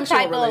exclusive some sexual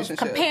type of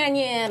relationship?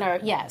 companion or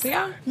yes.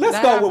 yeah. Let's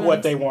That go happens. with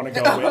what they want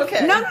to go with.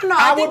 Okay. No.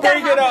 I think would that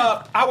bring it happens.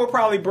 up. I would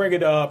probably bring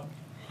it up.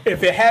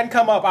 If it hadn't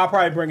come up, I'll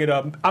probably bring it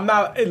up. I'm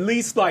not at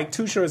least like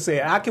too sure to say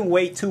it. I can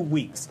wait 2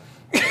 weeks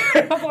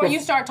Before you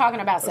start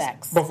talking about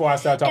sex. before I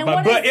start talking And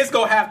about it. what But is- it's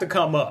going to have to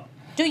come up.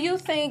 Do you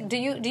think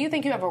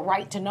you have a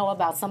right to know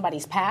about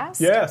somebody's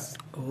past? Yes.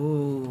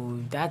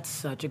 Ooh, that's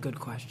such a good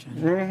question.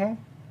 Mm-hmm.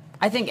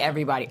 I think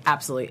everybody,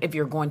 absolutely. If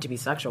you're going to be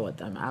sexual with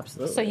them,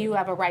 absolutely. So you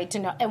have a right to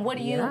know. And what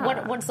do you?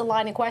 Yeah. What's the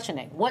line of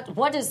questioning?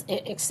 What is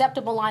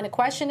acceptable line of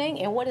questioning,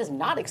 and what is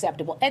not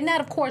acceptable? And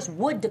that, of course,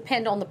 would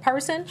depend on the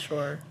person.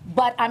 Sure.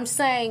 But I'm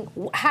saying,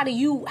 how do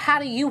you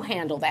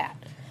handle that?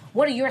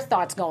 What are your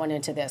thoughts going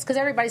into this? Because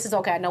everybody says,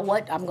 okay, I know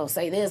what I'm going to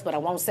say this, but I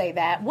won't say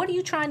that. What are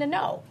you trying to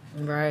know?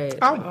 Right.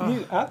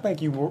 I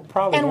think you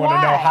probably And want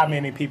to know why? how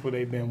many people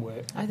they've been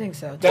with. I think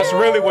so. That's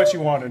really what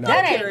you want to know.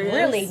 That ain't curious.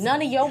 really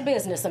none of your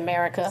business,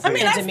 America. I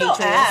mean, I and still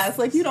Demetrius. ask.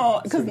 Like, you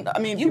don't, because, I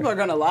mean, people are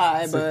going to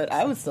lie, but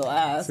I would still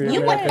ask. See,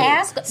 You America- wouldn't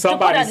ask to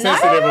Somebody's put a knife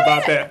sensitive on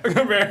about it? that.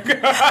 America.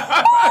 You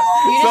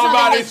just Somebody's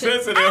wanna let you-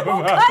 sensitive I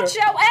will about cut that.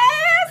 your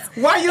ass.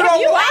 Why you If don't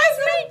you want ask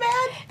me,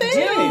 bad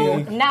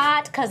thing. do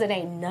not, because it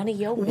ain't none of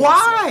your business.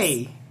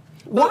 Why?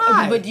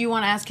 Why? But do you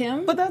want to ask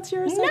him? But that's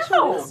your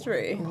sexual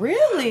history.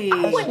 Really?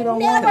 I would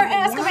never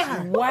ask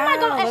him. Who am I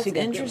going to ask?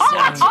 Interesting.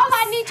 All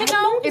I need to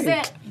know is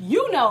that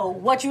you know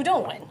what you're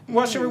doing.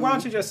 Well, Sheree, why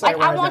don't you just say Like,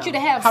 right I want now? you to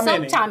have How some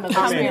many? time of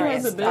How many?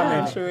 experience. How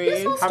many?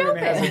 You're so How many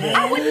has it stupid. been?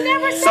 I would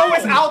never say. So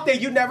it's out there.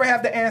 You never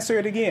have to answer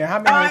it again. How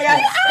many? Oh, has yeah.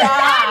 been?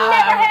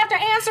 I never have to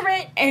answer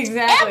it.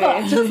 Exactly.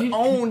 Ever. Just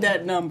own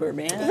that number,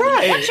 man.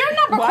 Right. What's your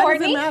number, Why does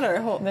Courtney? it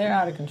matter? They're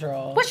out of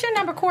control. What's your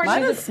number, Courtney?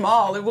 Mine is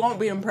small. It won't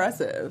be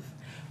impressive.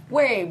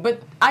 Wait,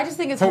 but I just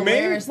think it's Who, me?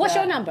 hilarious. What's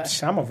that- your number?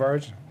 I'm a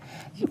virgin.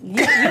 You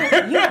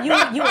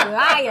a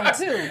liar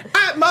too.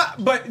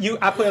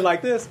 I put it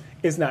like this.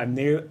 It's not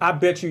near. I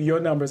bet you your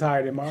number's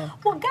higher than mine.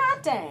 Well,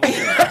 goddamn.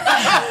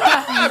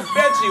 I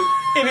bet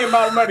you any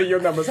amount of money your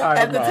number's higher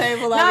At than the mine.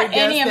 table, I Not would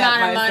guess any that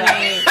amount of myself.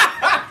 money.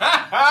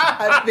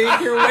 I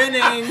think you're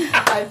winning.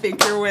 I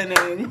think you're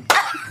winning.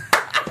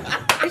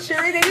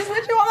 Sheree, they just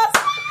let you on.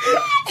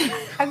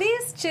 Are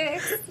these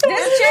chicks?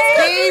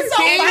 Please, so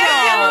King.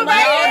 bad. No,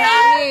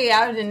 not me.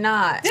 I did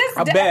not. This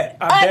I bet.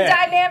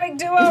 undynamic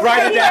duo.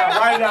 Write it down.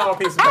 Write it down on a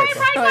piece of All right, paper.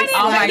 right, right.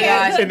 Oh my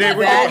gosh, And then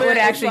we that go- would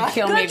actually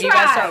kill me Good if you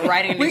guys try. start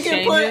writing We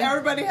can put, exchanges.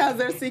 everybody has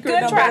their secret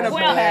Good number try. in a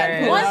Well,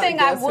 pad. one thing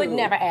I Guess would who?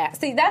 never ask.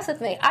 See, that's the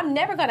thing. I'm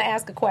never going to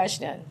ask a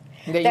question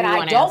That that you I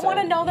won't don't answer. want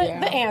to know the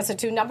Yeah. answer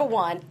to, number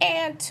one.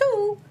 And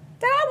two,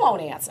 that I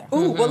won't answer.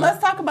 Ooh, well, let's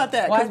talk about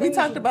that Well, I because we think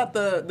we talked should- about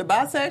the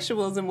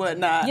bisexuals and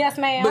whatnot. Yes,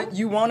 ma'am. But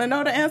you want to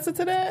know the answer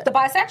to that? The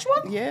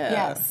bisexual? Yeah.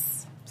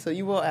 Yes. So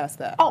you will ask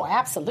that. Oh,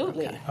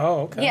 absolutely.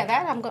 Oh, okay. Yeah,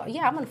 that I'm going.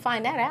 Yeah, I'm going to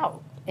find that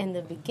out in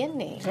the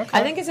beginning.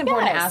 I think it's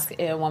important Yes.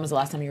 to ask when was the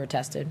last time you were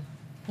tested.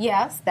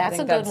 Yes, I that's a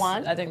think good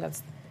one. I think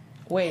that's.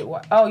 Wait,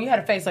 what? Oh, you had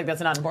a face like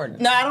that's not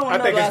important. No, I don't want I to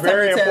know think the it's last time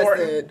very we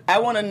important. tested. I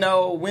want to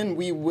know when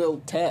we will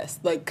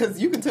test. Like,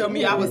 because you can tell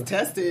me I was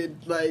tested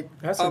like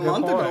That's a a good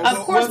month point. ago. Of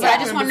course, What's but I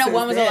just happened wanna know since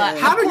when was the then? last-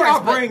 How do Of course,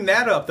 y'all but- bring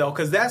that up though?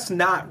 Because that's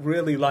not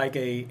really like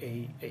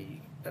a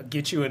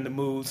get you in the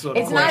mood sort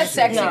of It's not a question.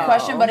 sexy No.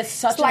 question, but it's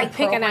such It's like an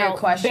picking appropriate out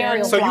question.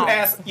 burial So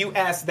plots. you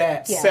ask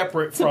that Yeah.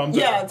 separate from the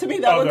Yeah, to me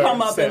that would other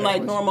come up in like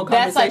settings. normal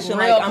That's like conversation.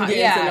 real, I'm getting to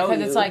yeah, know because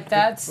you. it's like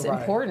that's Right.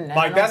 important. I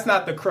Like don't know. that's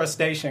not the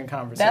crustacean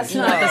conversation. That's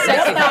not the That's sexy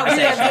not we at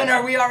conversation.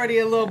 dinner. We already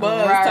a little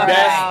buzzed. Right, talking right.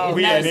 That's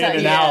we That's had in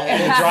and yeah. out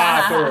and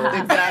drive through.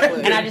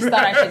 Exactly. And I just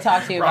thought I should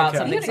talk to you about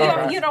Okay.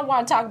 something. You don't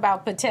want to talk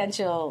about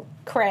potential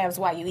crabs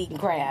while you eating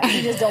crabs.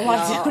 You just don't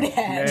want to do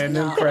that. Man,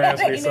 them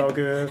crabs be so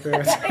good.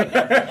 Them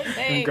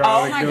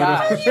Oh my garlic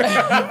gosh.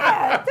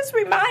 Yeah, this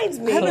reminds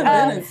me. I haven't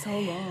been in so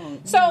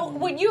long. So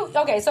would you?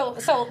 Okay, so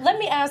let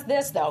me ask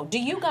this though. Do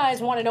you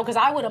guys want to know? Because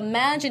I would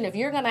imagine if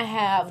you're going to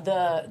have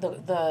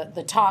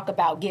the talk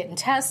about getting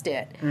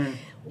tested,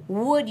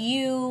 would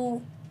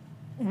you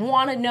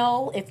want to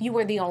know if you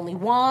were the only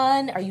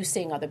one? Are you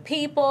seeing other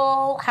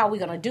people? How are we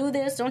going to do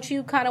this? Don't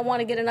you kind of want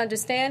to get an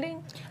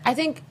understanding? I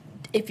think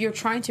if you're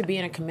trying to be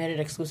in a committed,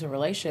 exclusive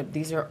relationship,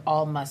 these are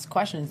all must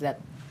questions that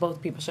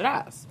both people should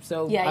ask.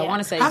 So Yeah, I yeah.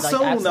 want to say, How like, soon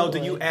though absolutely.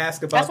 do you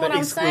ask about That's the what I'm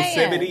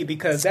exclusivity? saying.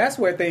 Because that's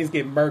where things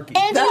get murky.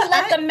 And That- you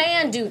let I- the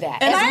man do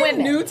that And as I'm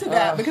women. new to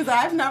that because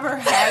I've never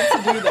had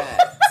to do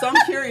that. So I'm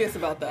curious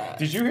about that.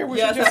 Did you hear what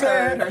Yes, she just I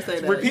heard said? her say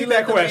that. Repeat You that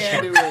let the man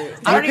question. do it.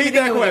 I don't Repeat even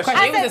that think it was a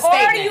question. I It was a said, or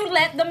do statement. you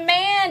let the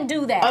man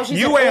do that? Oh, she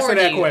You said, answer or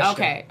that do you? question.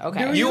 Okay,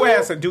 okay. You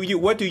answer.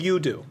 What do you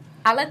do?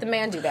 I let the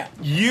man do that.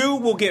 You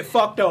will get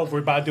fucked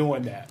over by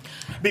doing that.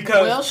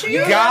 Because Will she?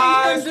 You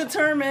guys, can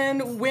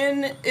determine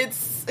when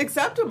it's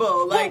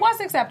acceptable. Like, Like what's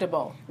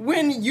acceptable?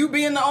 when you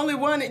being the only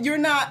one, you're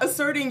not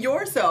asserting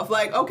yourself.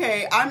 Like,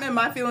 okay, I'm in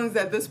my feelings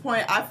at this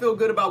point. I feel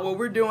good about what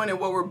we're doing and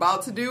what we're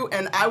about to do,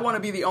 and I want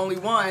to be the only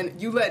one.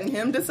 You letting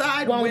him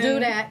decide? Won't when, do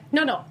that.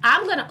 No.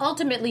 I'm going to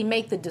ultimately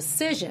make the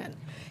decision.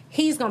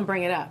 He's going to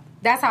bring it up.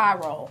 That's how I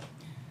roll.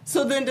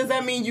 So then, does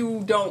that mean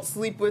you don't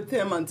sleep with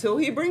him until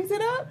he brings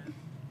it up?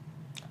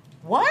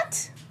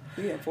 What?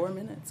 We have 4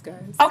 minutes,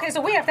 guys. Okay,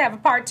 so we have to have a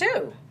part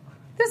 2.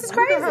 This is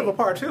we're crazy. gonna have a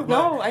part 2.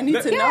 No, I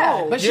need to Yeah.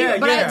 know. But she, Yeah,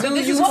 but, yeah. I, but this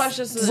Do is you-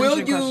 questions. Will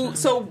you?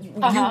 So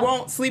Uh-huh. you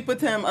won't sleep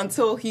with him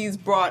until he's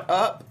brought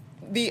up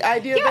the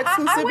idea Yeah, of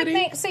exclusivity? I would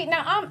think. See,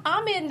 now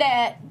I'm in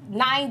that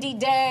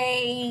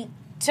 90-day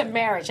to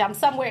marriage. I'm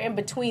somewhere in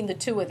between the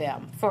two of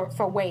them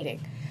for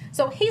waiting.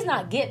 So he's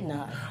not getting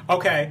none.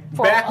 Okay,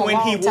 For back a when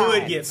he long would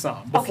time. get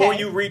some, before Okay.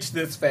 you reach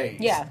this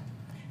phase. Yeah.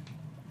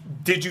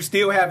 Did you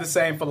still have the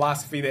same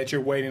philosophy that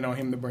you're waiting on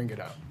him to bring it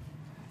up?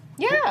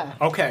 Yeah.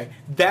 Okay,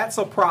 that's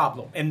a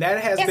problem, and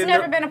that has It's been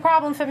never been a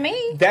problem for me.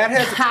 That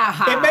has.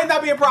 It may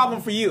not be a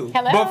problem for you.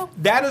 Hello?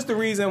 But that is the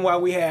reason why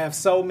we have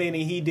so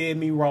many "he did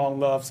me wrong"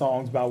 love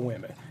songs about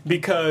women,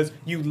 because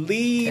you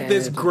leave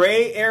this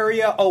gray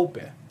area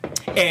open.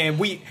 And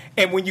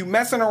when you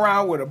messing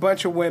around with a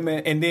bunch of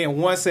women, and then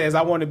one says,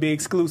 "I want to be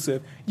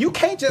exclusive," you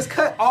can't just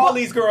cut all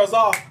these girls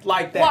off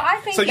like that. Well, I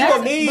think so you're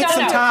gonna need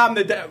some time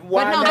to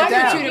wind that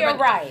down. You're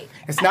right.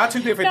 It's not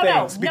two different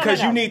things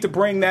because you need to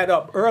bring that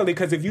up early.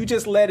 Because if you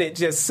just let it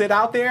just sit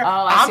out there,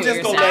 I'm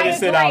just gonna let it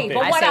sit out there.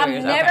 But what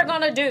I'm never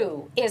gonna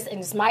do is, and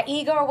it's my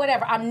ego or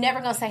whatever, I'm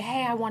never gonna say,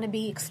 "Hey, I want to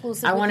be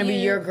exclusive. I want to be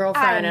your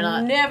girlfriend."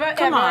 I'm never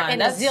ever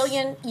in a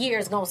zillion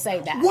years gonna say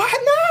that. Why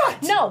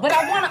not? No, but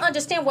I want to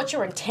understand what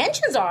your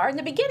intentions are in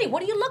the beginning.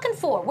 What are you looking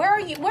for? Where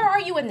are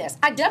you in this?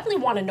 I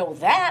definitely want to know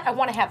that. I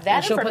want to have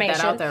that information. Put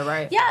that out there,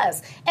 right?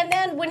 Yes. And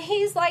then when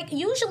he's like,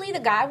 usually the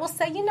guy will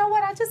say, "You know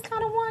what? I just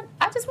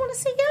want to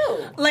see you."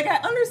 Like, I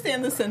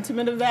understand the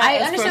sentiment of that. I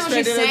understand what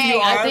you're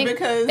saying. I think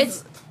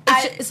because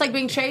it's like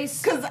being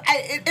chased. Because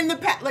in the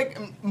past, like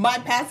my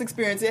past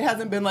experience, it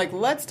hasn't been like,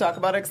 let's talk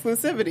about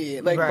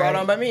exclusivity, like brought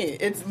on by me.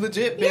 It's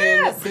legit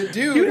been the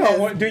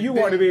dude. Do you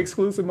want to be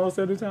exclusive most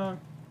of the time?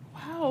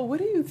 Wow, what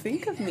do you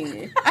think of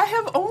me? I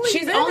have only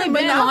She's only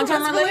been in a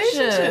long-term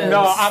relationship.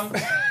 No, I'm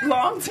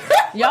long term.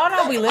 Y'all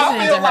don't be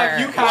listening to her.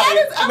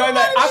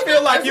 I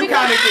feel like you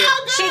kind of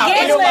get. She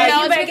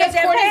gets because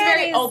Courtney's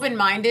very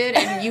open-minded,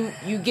 and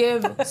you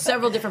give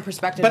several different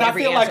perspectives. But I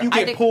every feel answer. like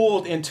you get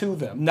pulled into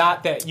them,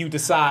 not that you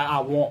decide I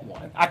want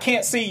one. I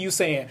can't see you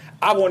saying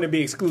I want to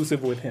be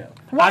exclusive with him.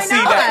 Why I see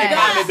not? that it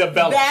kind of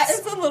develops. That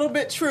is a little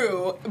bit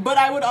true, but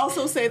I would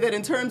also say that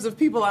in terms of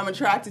people I'm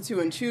attracted to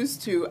and choose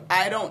to,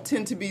 I don't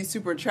tend to be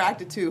super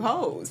attracted to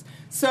hoes.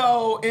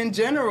 So in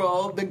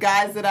general, the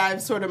guys that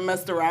I've sort of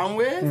messed around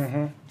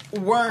with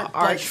weren't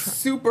like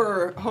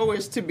super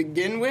hoish to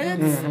begin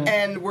with,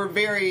 and were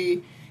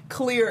very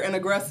clear and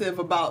aggressive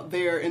about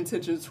their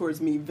intentions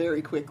towards me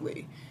very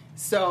quickly.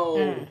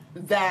 So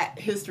that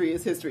history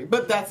is history,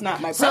 but that's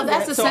not my preference. So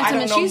that's the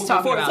sentiment she's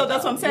talking about. So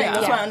that's what I'm saying.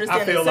 That's why I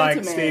understand. I feel the like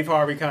sentiment. Steve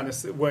Harvey kind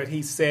of what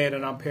he said,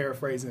 and I'm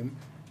paraphrasing,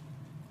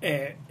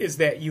 is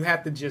that you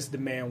have to just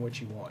demand what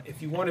you want.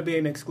 If you want to be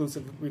in an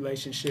exclusive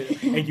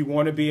relationship and you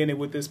want to be in it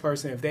with this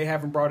person, if they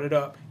haven't brought it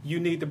up, you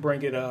need to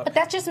bring it up. But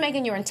that's just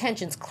making your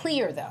intentions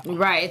clear, though.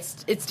 Right.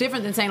 It's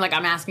different than saying, like,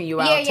 I'm asking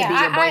you out to be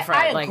your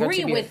boyfriend. I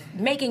agree with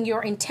making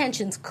your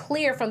intentions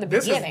clear from the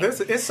beginning.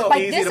 It's so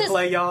easy to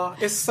play, y'all.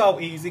 It's so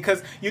easy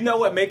because you know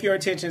what? Make your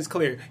intentions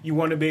clear. You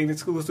want to be in an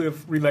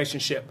exclusive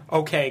relationship.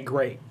 Okay,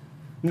 great.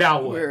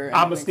 Now what? I'm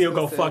going to still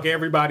go fuck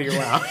everybody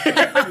around.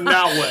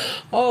 Now what?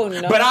 Oh,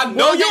 no. But I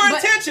know your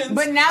intentions.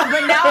 But now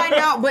I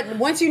know. But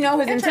once you know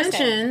his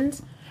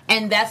intentions,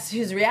 and that's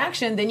his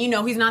reaction, then you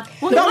know he's not.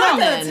 I'm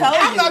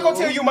not going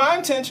to tell you my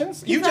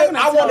intentions.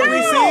 I want to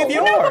receive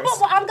yours.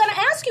 No, I'm going to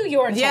ask you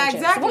your intentions. Yeah,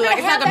 exactly. We're like,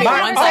 it's not going to be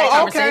a one-sided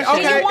conversation.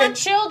 Do you want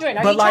children?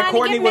 Are but you like trying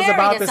Courtney to get was married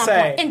about at to some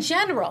say, point? In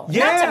general,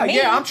 not to me.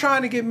 Yeah, I'm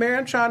trying to get married.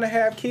 I'm trying to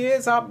have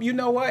kids. You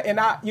know what? And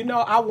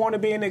I want to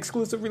be in an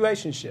exclusive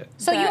relationship.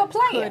 So you're a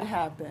player. Could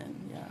happen.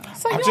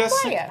 So you're a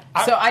player.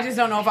 So I just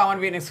don't know if I want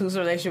to be in an exclusive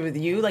relationship with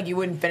you. Like, you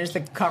wouldn't finish the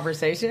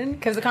conversation?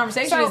 Because the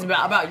conversation is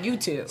about you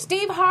two.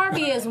 Steve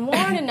Harvey is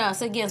warning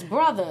us against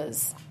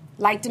brothers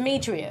like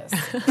Demetrius.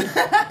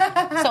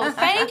 So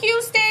thank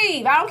you,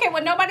 Steve. I don't care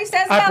what nobody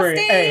says about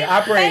Steve.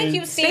 Thank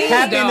you, Steve.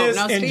 Happiness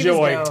and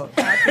joy is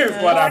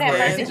what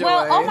I bring.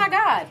 Well, oh my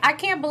God. I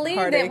can't believe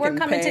that we're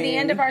coming to the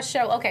end of our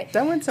show. Okay.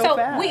 That went so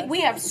fast.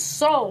 We have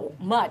so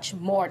much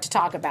more to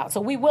talk about. So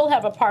we will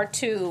have a part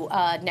 2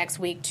 next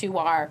week to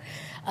our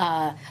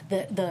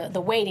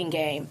the waiting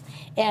game.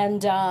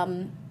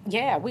 And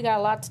yeah, we got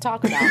a lot to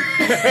talk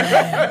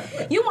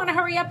about. You want to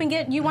hurry up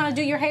and you want to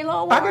do your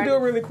Halo Award? I can do it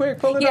really quick.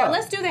 Pull it up. Yeah,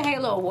 let's do the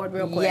Halo Award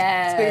real quick.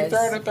 Yes.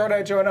 Steve, throw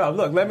that joint up.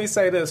 Look, let me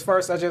say this.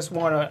 First, I just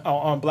want to,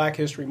 on Black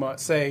History Month,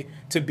 say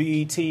to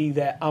BET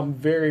that I'm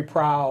very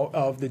proud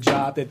of the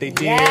job that they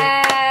did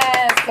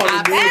on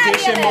the New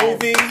Edition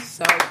movie.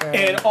 So good.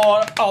 And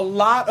on a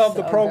lot of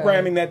the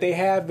programming that they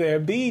have there.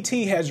 BET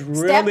has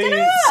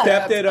really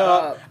stepped it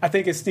up. I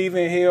think it's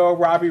Stephen Hill,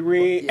 Robbie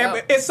Reed.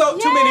 Yep. It's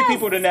too many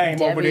people to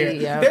name over there.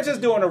 Yep. They're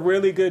just doing a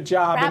really good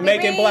job Robbie and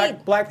making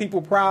Reed. black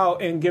people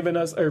proud and giving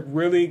us a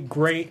really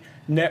great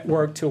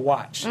network to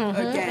watch.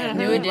 Again,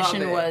 New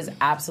Edition was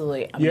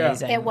absolutely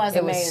amazing. It was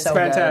amazing. So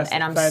Fantastic. good.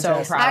 And I'm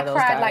Fantastic. so proud of those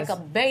I cried guys. like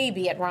a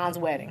baby at Ron's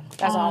wedding.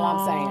 That's all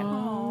I'm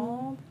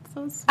saying.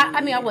 so sweet.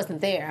 I mean, I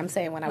wasn't there. I'm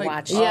saying when I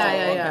watched.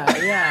 Yeah.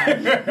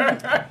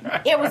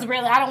 It was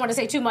really. I don't want to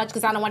say too much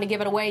because I don't want to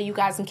give it away. You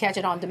guys can catch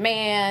it on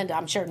demand.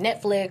 I'm sure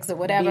Netflix or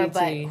whatever, BET.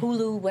 but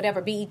Hulu,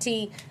 whatever, BET.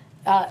 It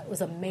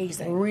was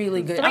amazing.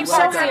 Really good. Three I'm so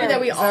parts happy here. that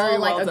we all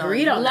well done.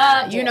 agreed on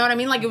Loved that. You it. know what I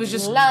mean? Like, it was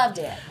just Loved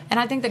it. And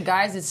I think the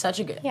guys did such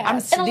a good. Yeah,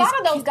 and a lot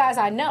of those guys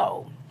I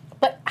know,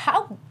 but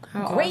how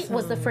great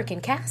was the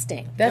freaking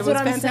casting? That's what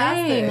I'm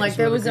fantastic. saying. Like,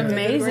 that was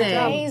amazing.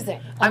 Amazing.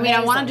 I mean,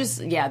 I want to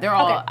Amazing. just, they're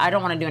all, Okay. I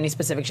don't want to do any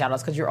specific shout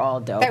outs because you're all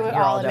dope. They were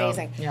You're all dope.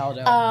 amazing. You're all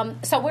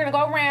dope. So we're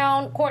gonna go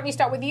around. Courtney,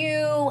 start with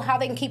you. How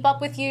they can keep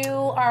up with you,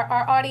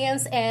 our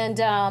audience, and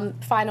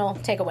final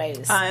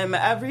takeaways. I'm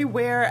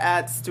everywhere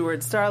at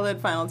Stuart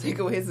Starlet. Final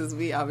takeaways is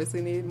we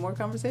obviously need more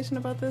conversation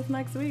about this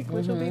next week,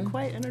 which will be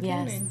quite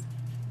entertaining.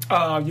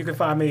 You can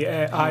find me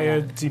at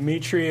Aya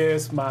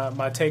Demetrius.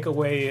 My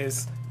takeaway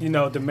is,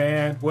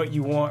 demand what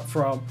you want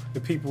from the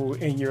people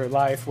in your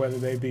life, whether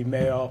they be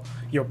male,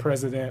 your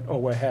president,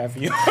 or what have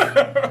you.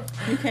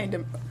 You can't.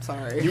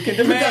 Sorry. You can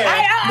demand.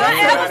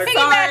 I was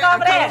piggyback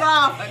over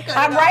that.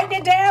 I'm writing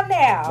it down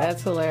now.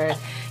 That's hilarious.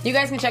 You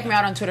guys can check me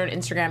out on Twitter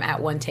and Instagram at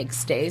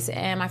OneTakeStace.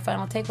 And my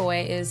final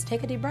takeaway is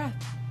take a deep breath.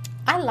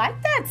 I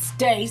like that,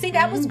 Stacey.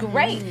 That was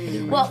great.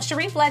 Well,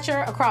 Cherie Fletcher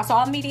across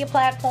all media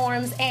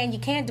platforms, and you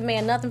can't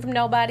demand nothing from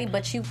nobody,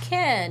 but you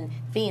can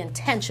be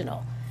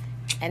intentional.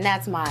 And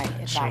that's my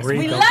advice. Cherie,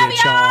 we go love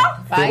get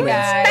y'all. Bye,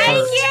 guys.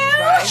 Thank you.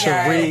 Bye,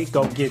 Cherie,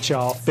 go get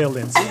y'all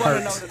feelings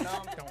hurt.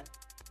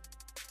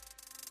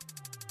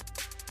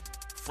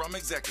 From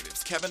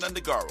executives Kevin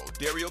Undergaro,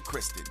 Dario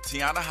Kristen,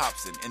 Tiana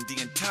Hobson, and the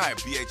entire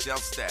BHL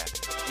staff,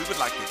 we would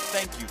like to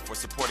thank you for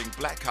supporting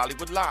Black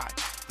Hollywood Live,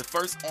 the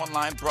first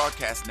online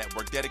broadcast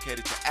network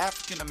dedicated to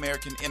African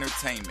American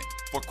entertainment.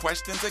 For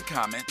questions and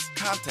comments,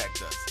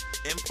 contact us.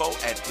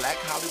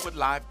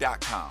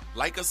 info@blackhollywoodlive.com.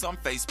 Like us on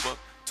Facebook,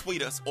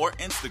 tweet us, or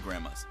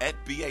Instagram us at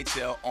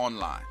BHL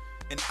Online.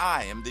 And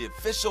I am the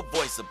official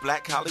voice of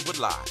Black Hollywood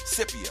Live,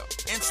 Scipio,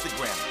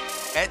 Instagram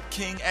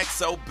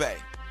 @KingXOBay.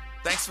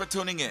 Thanks for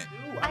tuning in.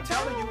 I'm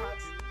telling you.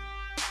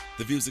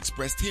 The views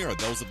expressed here are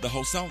those of the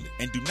hosts only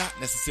and do not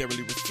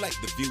necessarily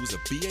reflect the views of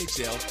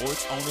BHL or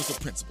its owners or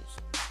principals.